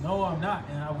like, no, I'm not.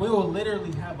 And we will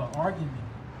literally have an argument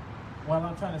while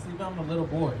I'm trying to sleep. I'm a little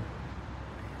boy.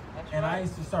 And I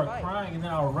used to start crying, and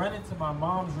then I would run into my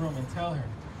mom's room and tell her,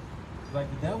 like,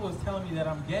 the devil is telling me that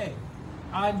I'm gay.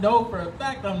 I know for a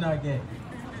fact I'm not gay.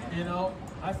 You know?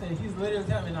 I said, he's literally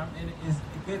telling me, and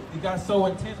it got so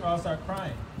intense where I started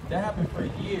crying. That happened for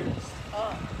years.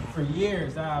 For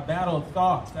years, I battled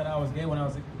thoughts that I was gay when I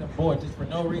was a boy, just for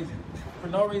no reason. For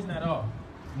no reason at all.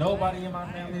 Nobody in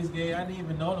my family is gay. I didn't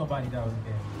even know nobody that was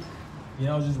gay. You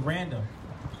know, just random.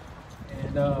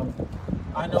 And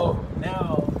I know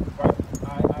now,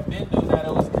 I knew that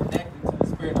it was connected to the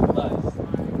spirit of lust.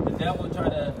 The devil tried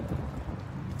to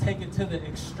take it to the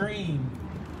extreme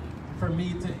for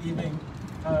me to even,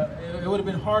 it would have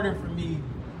been harder for me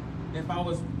if I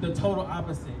was the total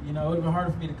opposite. You know, it would have been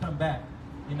harder for me to come back,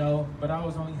 you know, but I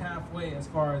was only halfway as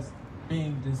far as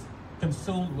being just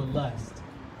consumed with lust.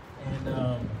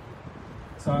 And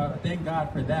so I thank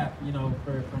God for that, you know,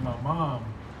 for my mom,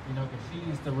 you know, because she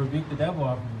used to rebuke the devil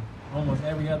off me almost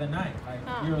every other night. Like,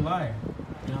 you're a liar.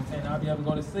 You know what I'm saying? I'll be able to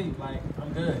go to sleep. Like,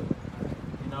 I'm good,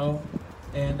 you know?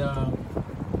 And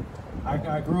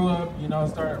I grew up, you know,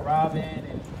 started robbing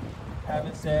and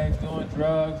having sex, doing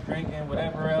drugs, drinking,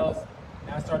 whatever else.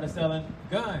 And I started selling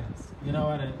guns, you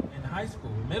know, in high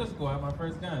school. Middle school, I had my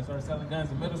first gun. I started selling guns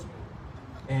in middle school.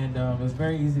 And it was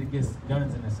very easy to get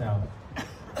guns in the South.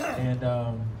 And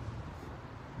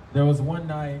there was one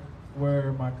night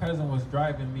where my cousin was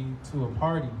driving me to a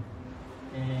party,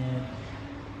 and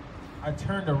I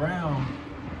turned around.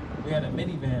 We had a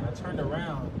minivan. I turned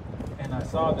around, and I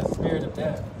saw the spirit of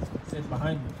death sit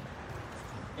behind me.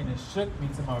 And it shook me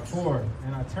to my core.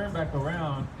 And I turned back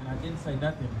around, and I didn't say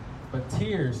nothing, but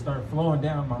tears started flowing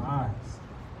down my eyes.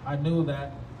 I knew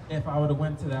that if I would have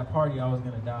went to that party, I was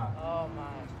gonna die. Oh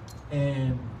my.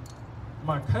 And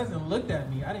my cousin looked at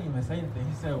me. I didn't even say anything.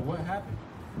 He said, what happened?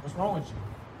 What's wrong with you?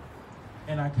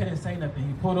 And I couldn't say nothing.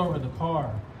 He pulled over the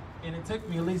car, and it took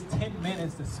me at least 10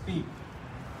 minutes to speak.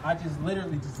 I just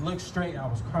literally just looked straight. I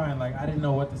was crying, like I didn't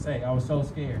know what to say. I was so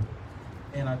scared.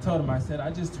 And I told him, I said, I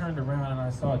just turned around and I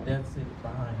saw death sitting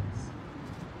behind us.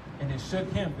 And it shook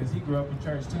him because he grew up in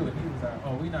church too. And he was like,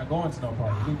 oh, we're not going to no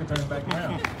party. We can turn back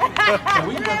around. So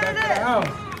we went back to the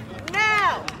house.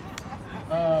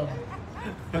 Now.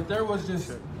 But there was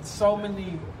just so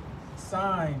many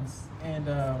signs and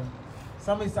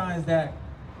so many signs that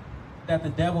the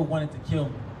devil wanted to kill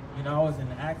me. You know, I was in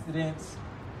accidents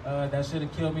that should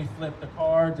have killed me, flipped the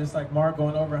car, just like Mark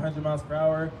going over 100 miles per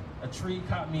hour. A tree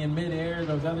caught me in midair.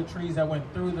 Those other trees that went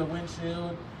through the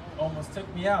windshield almost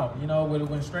took me out. You know, would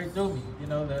have went straight through me. You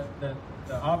know, the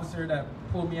officer that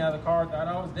pulled me out of the car thought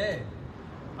I was dead.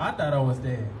 I thought I was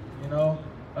dead, you know.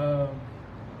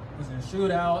 Was in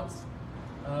shootouts.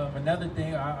 Another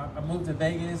thing, I moved to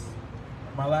Vegas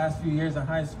my last few years in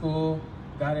high school,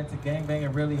 got into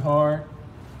gangbanging really hard.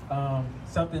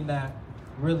 Something that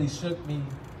really shook me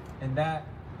in that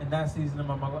season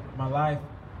of my life.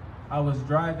 I was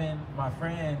driving my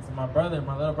friends and my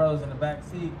little brother was in the back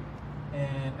seat.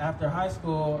 And after high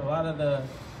school, a lot of the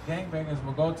gangbangers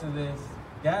would go to this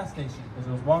gas station because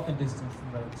it was walking distance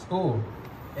from the school.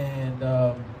 And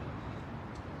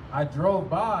I drove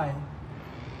by,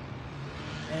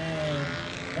 and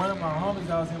one of my homies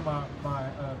that was in my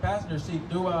passenger seat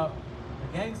threw out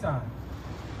a gang sign.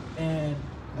 And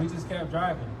we just kept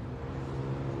driving.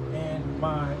 And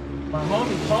my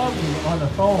homie called me on the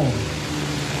phone.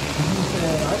 And he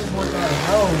said, I just want y'all to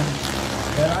know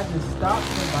that I just stopped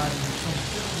somebody from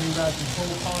shooting you guys this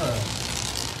whole car up.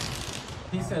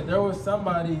 He said there was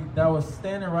somebody that was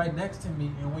standing right next to me,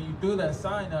 and when you threw that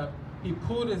sign up, he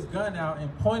pulled his gun out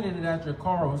and pointed it at your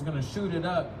car and was gonna shoot it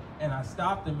up. And I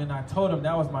stopped him and I told him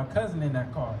that was my cousin in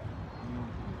that car.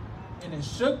 And it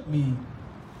shook me.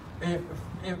 It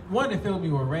filled me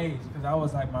with rage because I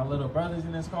was like, my little brother's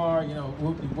in this car, you know,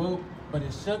 whoop-de-whoop. But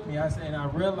it shook me. And I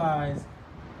realized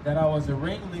that I was a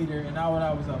ringleader, and I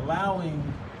was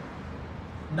allowing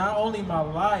not only my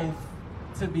life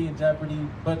to be in jeopardy,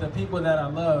 but the people that I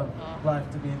love life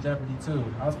to be in jeopardy too.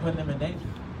 I was putting them in danger.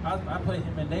 I put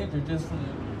him in danger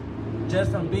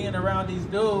just from being around these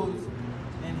dudes,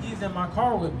 and he's in my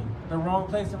car with me, the wrong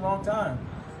place and wrong time.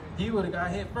 He would have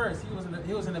got hit first.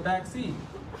 He was in the back seat.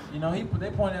 You know,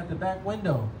 they pointed at the back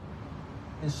window.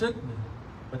 It shook me,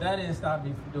 but that didn't stop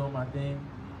me from doing my thing.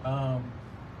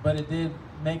 But it did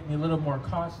make me a little more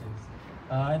cautious.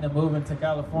 I ended up moving to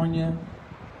California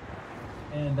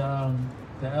and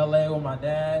to LA with my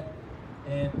dad.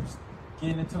 and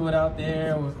getting into it out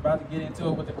there. I was about to get into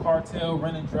it with the cartel,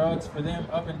 running drugs for them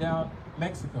up and down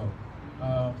Mexico.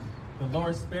 The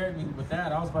Lord spared me with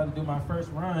that. I was about to do my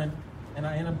first run, and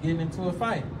I ended up getting into a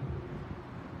fight.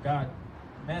 Got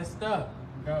messed up.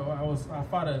 I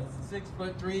fought a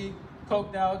 6'3",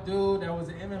 coked out dude that was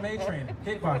an MMA trainer,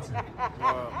 kickboxer.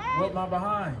 Whipped my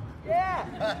behind.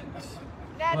 Yeah.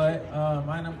 But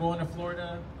I ended up going to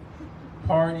Florida,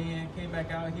 partying, came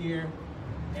back out here,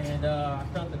 and I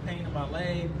felt the pain in my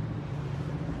leg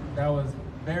that was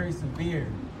very severe.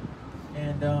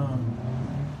 And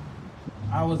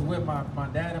I was with my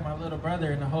dad and my little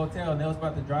brother in the hotel, and they was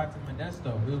about to drive to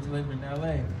Modesto. We was living in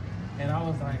LA. And I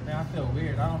was like, man, I feel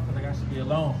weird. I don't feel like I should be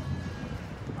alone.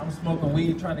 I'm smoking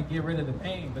weed trying to get rid of the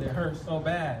pain, but it hurt so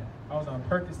bad. I was on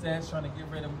Percocets trying to get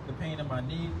rid of the pain in my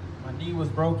knee. My knee was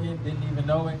broken, didn't even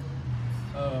know it.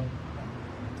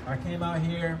 I came out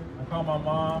here, I called my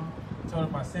mom, told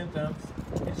her my symptoms,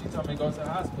 and she told me to go to the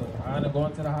hospital. I ended up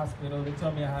going to the hospital. They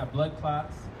told me I had blood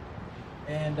clots,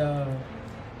 and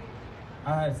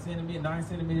I had 9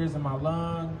 centimeters in my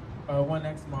lung, one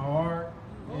next to my heart,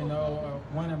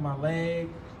 one in my leg.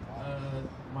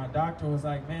 My doctor was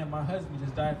like, man, my husband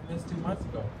just died from this 2 months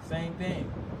ago. Same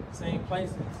thing, same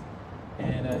places.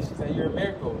 And she said, you're a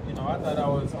miracle. I thought I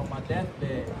was on my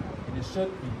deathbed, and it shook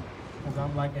me. Because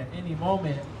I'm like, at any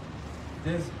moment,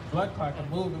 this blood clot can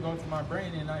move and go to my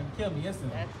brain and not even kill me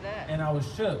instantly. That's that. And I was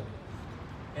shook.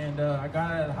 And I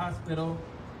got out of the hospital,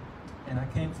 and I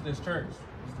came to this church.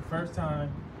 It was the first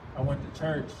time I went to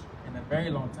church in a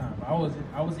very long time. I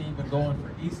wasn't even going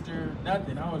for Easter,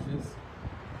 nothing. I was just,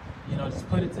 just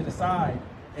put it to the side.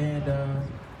 And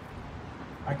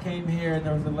I came here, and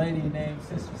there was a lady named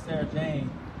Sister Sarah Jane,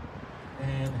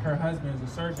 and her husband is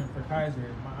a surgeon for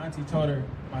Kaiser. My auntie told her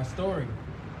my story,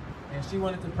 and she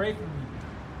wanted to pray for me.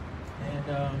 And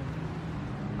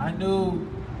I knew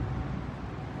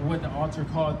what the altar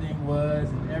call thing was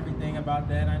and everything about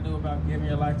that. I knew about giving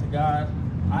your life to God.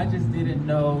 I just didn't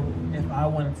know if I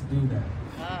wanted to do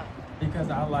that. Because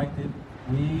I liked it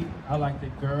weed, I liked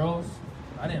it girls.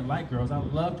 I didn't like girls, I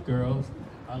loved girls.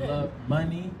 I loved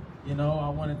money, I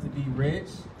wanted to be rich.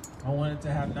 I wanted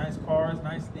to have nice cars,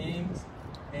 nice things.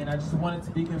 And I just wanted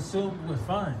to be consumed with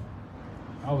fun.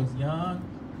 I was young,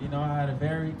 I had a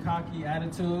very cocky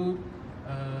attitude.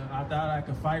 I thought I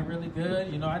could fight really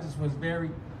good. I just was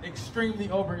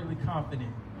extremely overly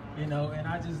confident, and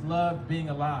I just loved being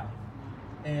alive.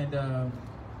 And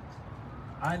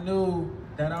I knew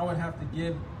that I would have to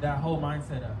give that whole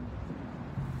mindset up.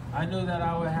 I knew that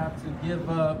I would have to give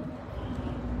up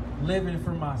living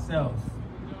for myself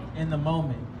in the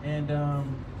moment. And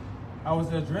I was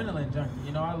an adrenaline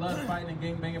junkie. I loved fighting and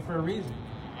gangbanging for a reason.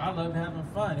 I loved having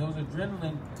fun. It was an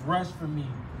adrenaline rush for me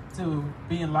to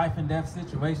be in life and death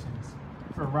situations.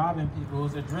 For robbing people, it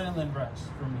was an adrenaline rush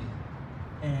for me.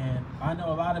 And I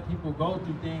know a lot of people go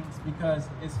through things because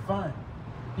it's fun.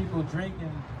 People drink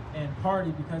and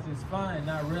party because it's fun,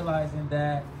 not realizing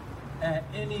that at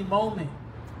any moment,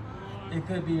 it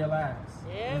could be your last.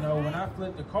 Yeah, when I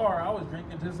flipped the car, I was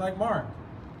drinking just like Mark.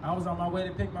 I was on my way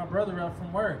to pick my brother up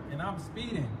from work, and I'm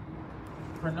speeding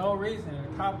for no reason.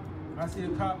 And I see a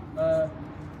cop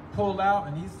pull out,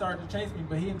 and he started to chase me,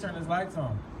 but he didn't turn his lights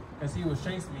on because he was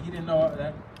chasing me. He didn't know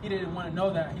that. He didn't want to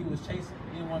know that he was chasing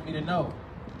me. He didn't want me to know.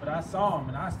 But I saw him,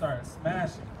 and I started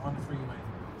smashing on the freeway,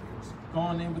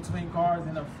 going in between cars,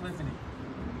 and up flipping it.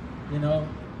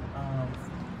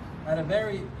 At a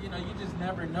very, you just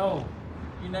never know.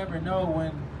 You never know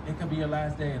when it could be your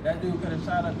last day. That dude could have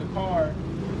shot up the car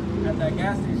at that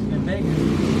gas station in Vegas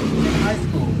in high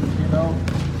school,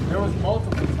 There was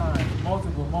multiple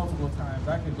times.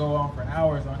 I could go on for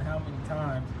hours on how many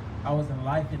times I was in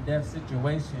life and death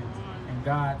situations and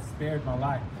God spared my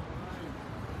life.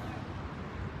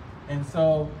 And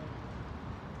so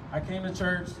I came to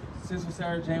church. Sister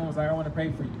Sarah Jane was like, I want to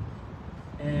pray for you.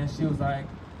 And she was like,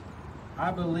 I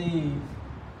believe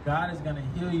God is going to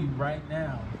heal you right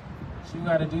now. She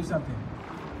got to do something.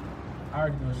 I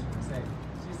already know what she would say.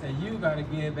 She said, you got to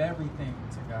give everything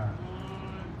to God.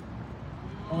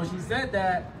 And when she said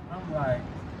that, I'm like,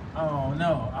 oh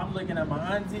no. I'm looking at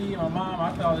my auntie, my mom.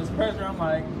 I felt this pressure. I'm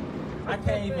like, I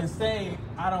can't even say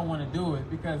I don't want to do it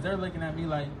because they're looking at me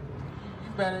like,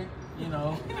 you better,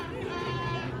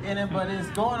 but it's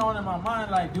going on in my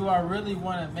mind like, do I really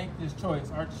want to make this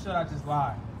choice or should I just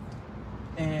lie?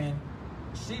 And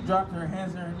she dropped her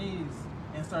hands on her knees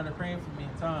and started praying for me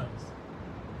in tongues.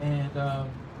 And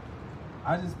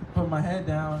I just put my head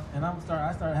down and I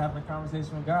started having a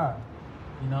conversation with God.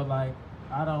 Like,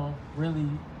 I don't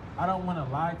want to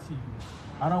lie to you.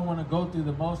 I don't want to go through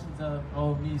the motions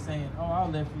of me saying, oh, I'll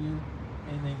live for you.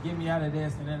 and then get me out of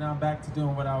this, and then I'm back to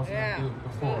doing what I was going to do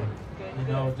before.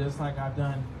 You know, just like I've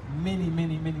done many,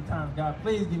 many, many times. God,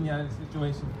 please get me out of this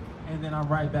situation, and then I'm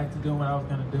right back to doing what I was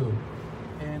going to do.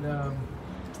 And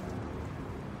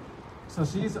so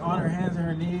she's on her hands and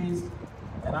her knees,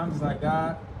 and I'm just like,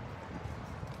 God,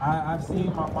 I've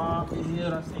seen my mom get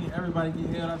healed. I've seen everybody get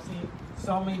healed. I've seen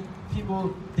so many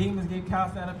people, demons get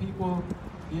cast out of people,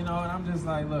 you know, and I'm just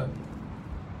like, look,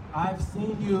 I've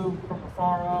seen you from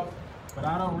afar off, but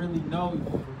I don't really know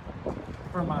you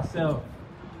for myself.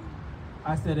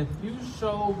 I said, if you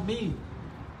show me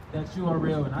that you are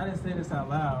real, and I didn't say this out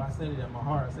loud, I said it in my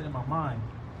heart, I said it in my mind.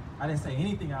 I didn't say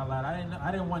anything out loud.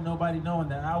 I didn't want nobody knowing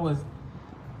that I was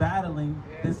battling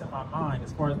this in my mind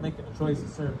as far as making a choice to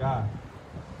serve God.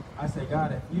 I said,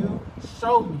 God, if you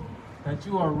show me that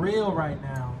you are real right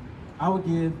now, I would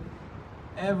give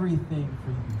everything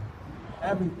for you.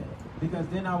 Everything. Because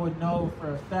then I would know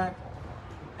for a fact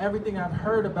everything I've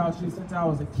heard about you since I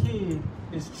was a kid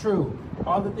is true.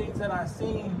 All the things that I've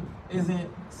seen isn't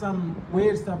some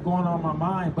weird stuff going on in my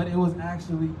mind, but it was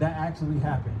that actually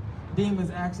happened.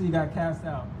 Demons actually got cast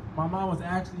out. My mom was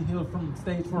actually healed from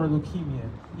stage 4 leukemia.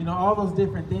 You know, all those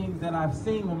different things that I've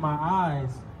seen with my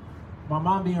eyes. My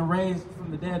mom being raised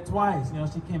from the dead twice, you know,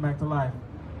 she came back to life.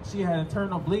 She had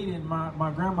internal bleeding.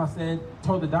 My grandma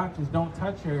told the doctors, don't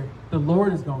touch her. The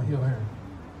Lord is going to heal her.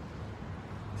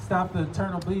 Stop the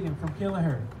internal bleeding from killing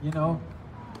her, you know.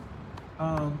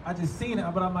 I just seen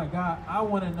it, but I'm like, God, I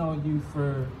want to know you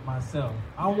for myself.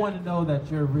 I want to know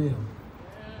that you're real.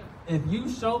 If you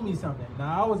show me something.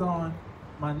 Now,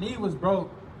 my knee was broke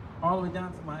all the way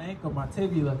down to my ankle, my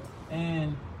tibia,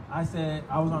 and I said,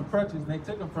 I was on crutches, and they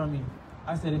took them from me.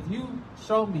 I said, if you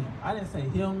show me, I didn't say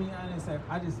heal me,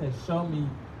 I just said, show me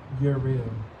you're real.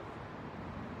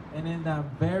 And in that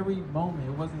very moment,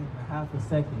 it wasn't even a half a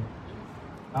second,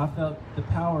 I felt the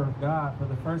power of God for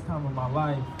the first time in my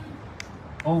life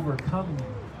overcome me.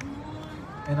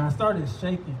 And I started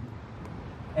shaking.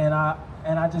 And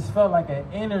I just felt like an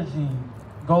energy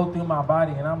go through my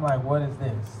body, and I'm like, what is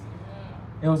this?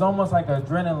 It was almost like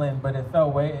adrenaline, but it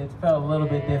felt a little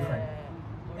bit different.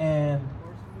 And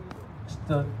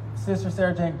the Sister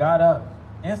Sarah Jane got up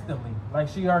instantly, like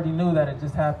she already knew that it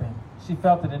just happened. She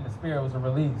felt it in the spirit. It was a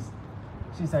release.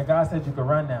 She said, God said you could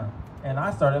run now. And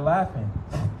I started laughing.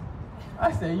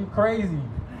 I said, you crazy.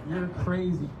 You're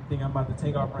crazy. You think I'm about to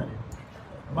take off running.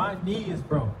 My knee is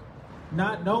broke,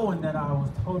 not knowing that I was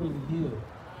totally healed.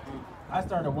 I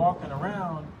started walking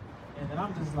around, and then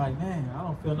I'm just like, man, I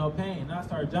don't feel no pain. And I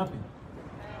started jumping.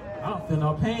 I don't feel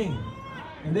no pain.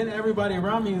 And then everybody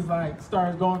around me is like,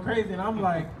 starts going crazy. And I'm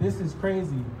like, this is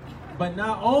crazy. But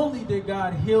not only did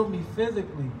God heal me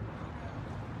physically,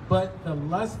 but the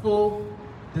lustful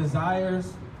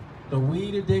desires, the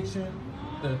weed addiction,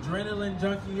 the adrenaline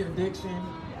junkie addiction,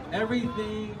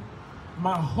 everything,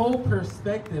 my whole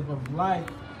perspective of life,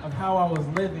 of how I was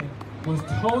living, was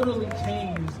totally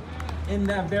changed in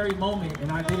that very moment,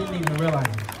 and I didn't even realize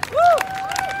it.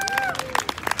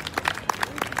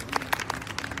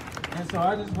 And so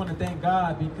I just want to thank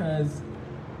God because,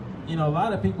 you know, a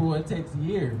lot of people, it takes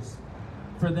years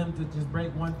for them to just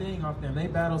break one thing off them. They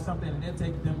battle something and it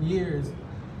takes them years.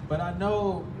 But I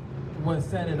know what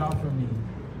set it off for me.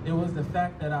 It was the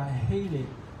fact that I hated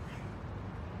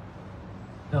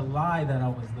the lie that I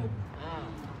was living.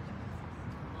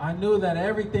 I knew that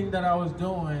everything that I was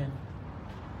doing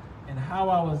and how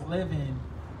I was living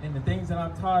and the things that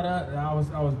I'm taught up, that I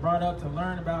was brought up to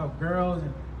learn about girls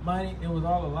and money, it was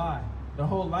all a lie. The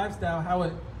whole lifestyle,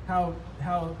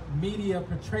 how media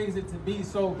portrays it to be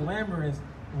so glamorous,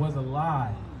 was a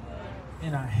lie.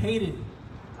 And I hated it.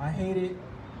 I hated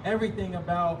everything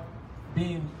about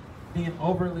being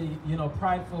overly, you know,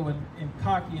 prideful and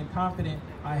cocky and confident.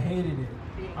 I hated it.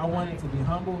 I wanted to be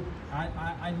humble.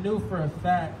 I knew for a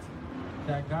fact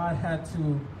that God had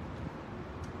to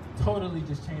totally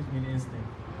just change me in an instant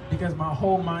because my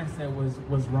whole mindset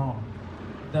was wrong.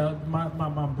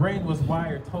 My brain was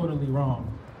wired totally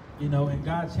wrong, you know, and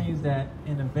God changed that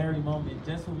in a very moment,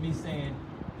 just with me saying,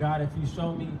 God, if you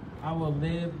show me, I will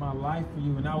live my life for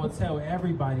you and I will tell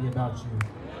everybody about you.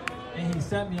 And he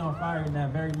set me on fire in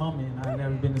that very moment, and I've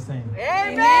never been the same.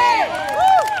 Amen.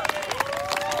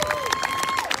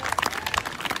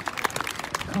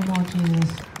 Come on,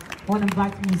 Jesus. I want to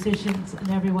invite the musicians and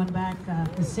everyone back,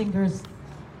 the singers.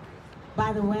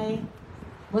 By the way,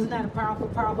 wasn't that a powerful,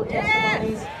 powerful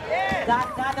testimonies? Yes.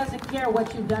 God doesn't care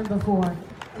what you've done before.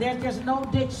 There's no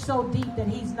ditch so deep that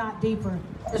he's not deeper.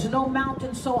 There's no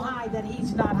mountain so high that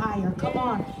he's not higher. Come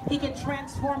on. He can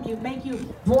transform you, make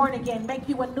you born again, make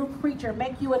you a new creature,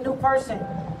 make you a new person.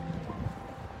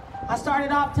 I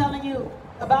started off telling you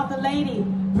about the lady,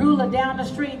 Brula, down the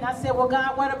street. And I said, well,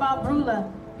 God, what about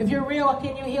Brula? If you're real,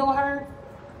 can you heal her?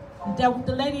 The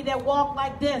lady that walked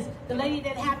like this, the lady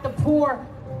that had to put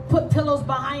pillows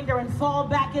behind her and fall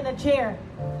back in a chair.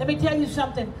 Let me tell you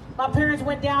something. My parents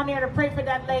went down there to pray for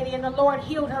that lady, and the Lord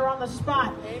healed her on the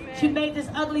spot. Amen. She made this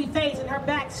ugly face, and her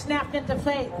back snapped into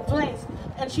place.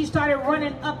 And she started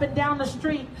running up and down the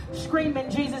street, screaming,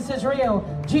 Jesus is real.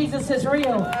 Jesus is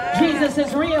real. Jesus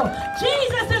is real.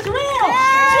 Jesus is real. Jesus is real.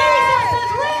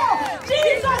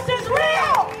 Jesus is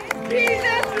real.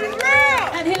 Jesus is real.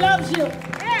 And he loves you.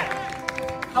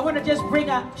 I want to just bring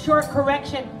a short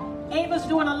correction. Ava's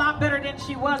doing a lot better than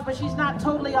she was, but she's not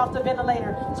totally off the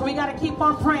ventilator. So we got to keep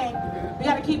on praying. We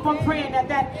got to keep on praying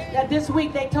that this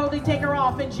week they totally take her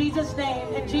off in Jesus' name.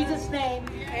 In Jesus' name.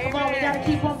 Come on, we got to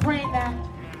keep on praying that.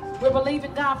 We're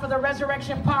believing God for the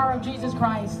resurrection power of Jesus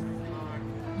Christ.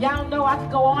 Y'all know I could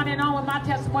go on and on with my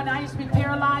testimony. I used to be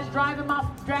paralyzed,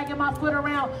 dragging my foot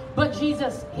around, but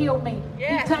Jesus healed me.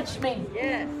 Yes. He touched me.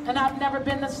 Yes. And I've never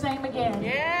been the same again.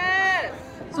 Yes.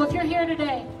 So if you're here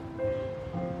today,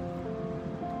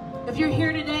 and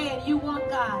you want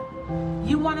God,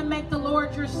 you want to make the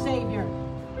Lord your Savior,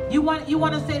 you want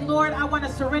to say, Lord, I want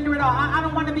to surrender it all. I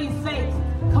don't want to be fake.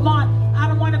 Come on. I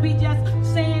don't want to be just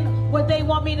saying what they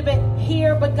want me to be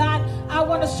here, but God, I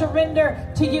want to surrender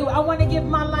to you. I want to give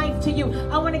my life to you.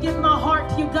 I want to give my heart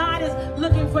to you. God is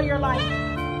looking for your life.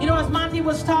 You know, as Monty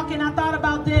was talking, I thought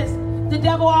about this. The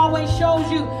devil always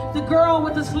shows you the girl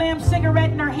with the slim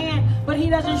cigarette in her hand, but he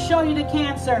doesn't show you the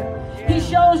cancer. He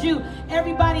shows you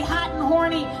everybody hot and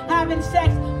horny having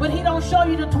sex, but he don't show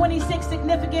you the 26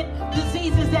 significant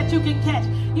diseases that you can catch.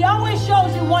 He always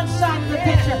shows you one side of the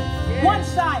picture, one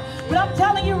side. But I'm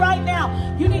telling you right now,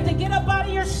 you need to get up out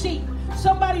of your seat.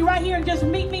 Somebody right here and just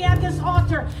meet me at this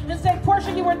altar and say,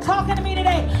 Portia, you were talking to me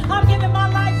today. I'm giving my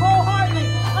life wholeheartedly.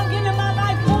 I'm giving my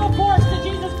life full force to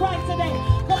Jesus Christ today.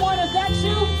 Come on, if that's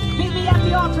you, meet me at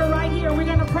the altar right here. We're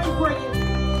going to pray for you.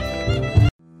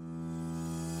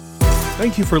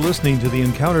 Thank you for listening to the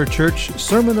Encounter Church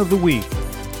Sermon of the Week.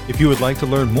 If you would like to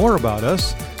learn more about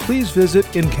us, please visit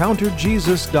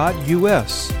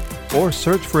encounterjesus.us or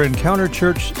search for Encounter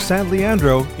Church San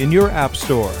Leandro in your app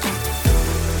store.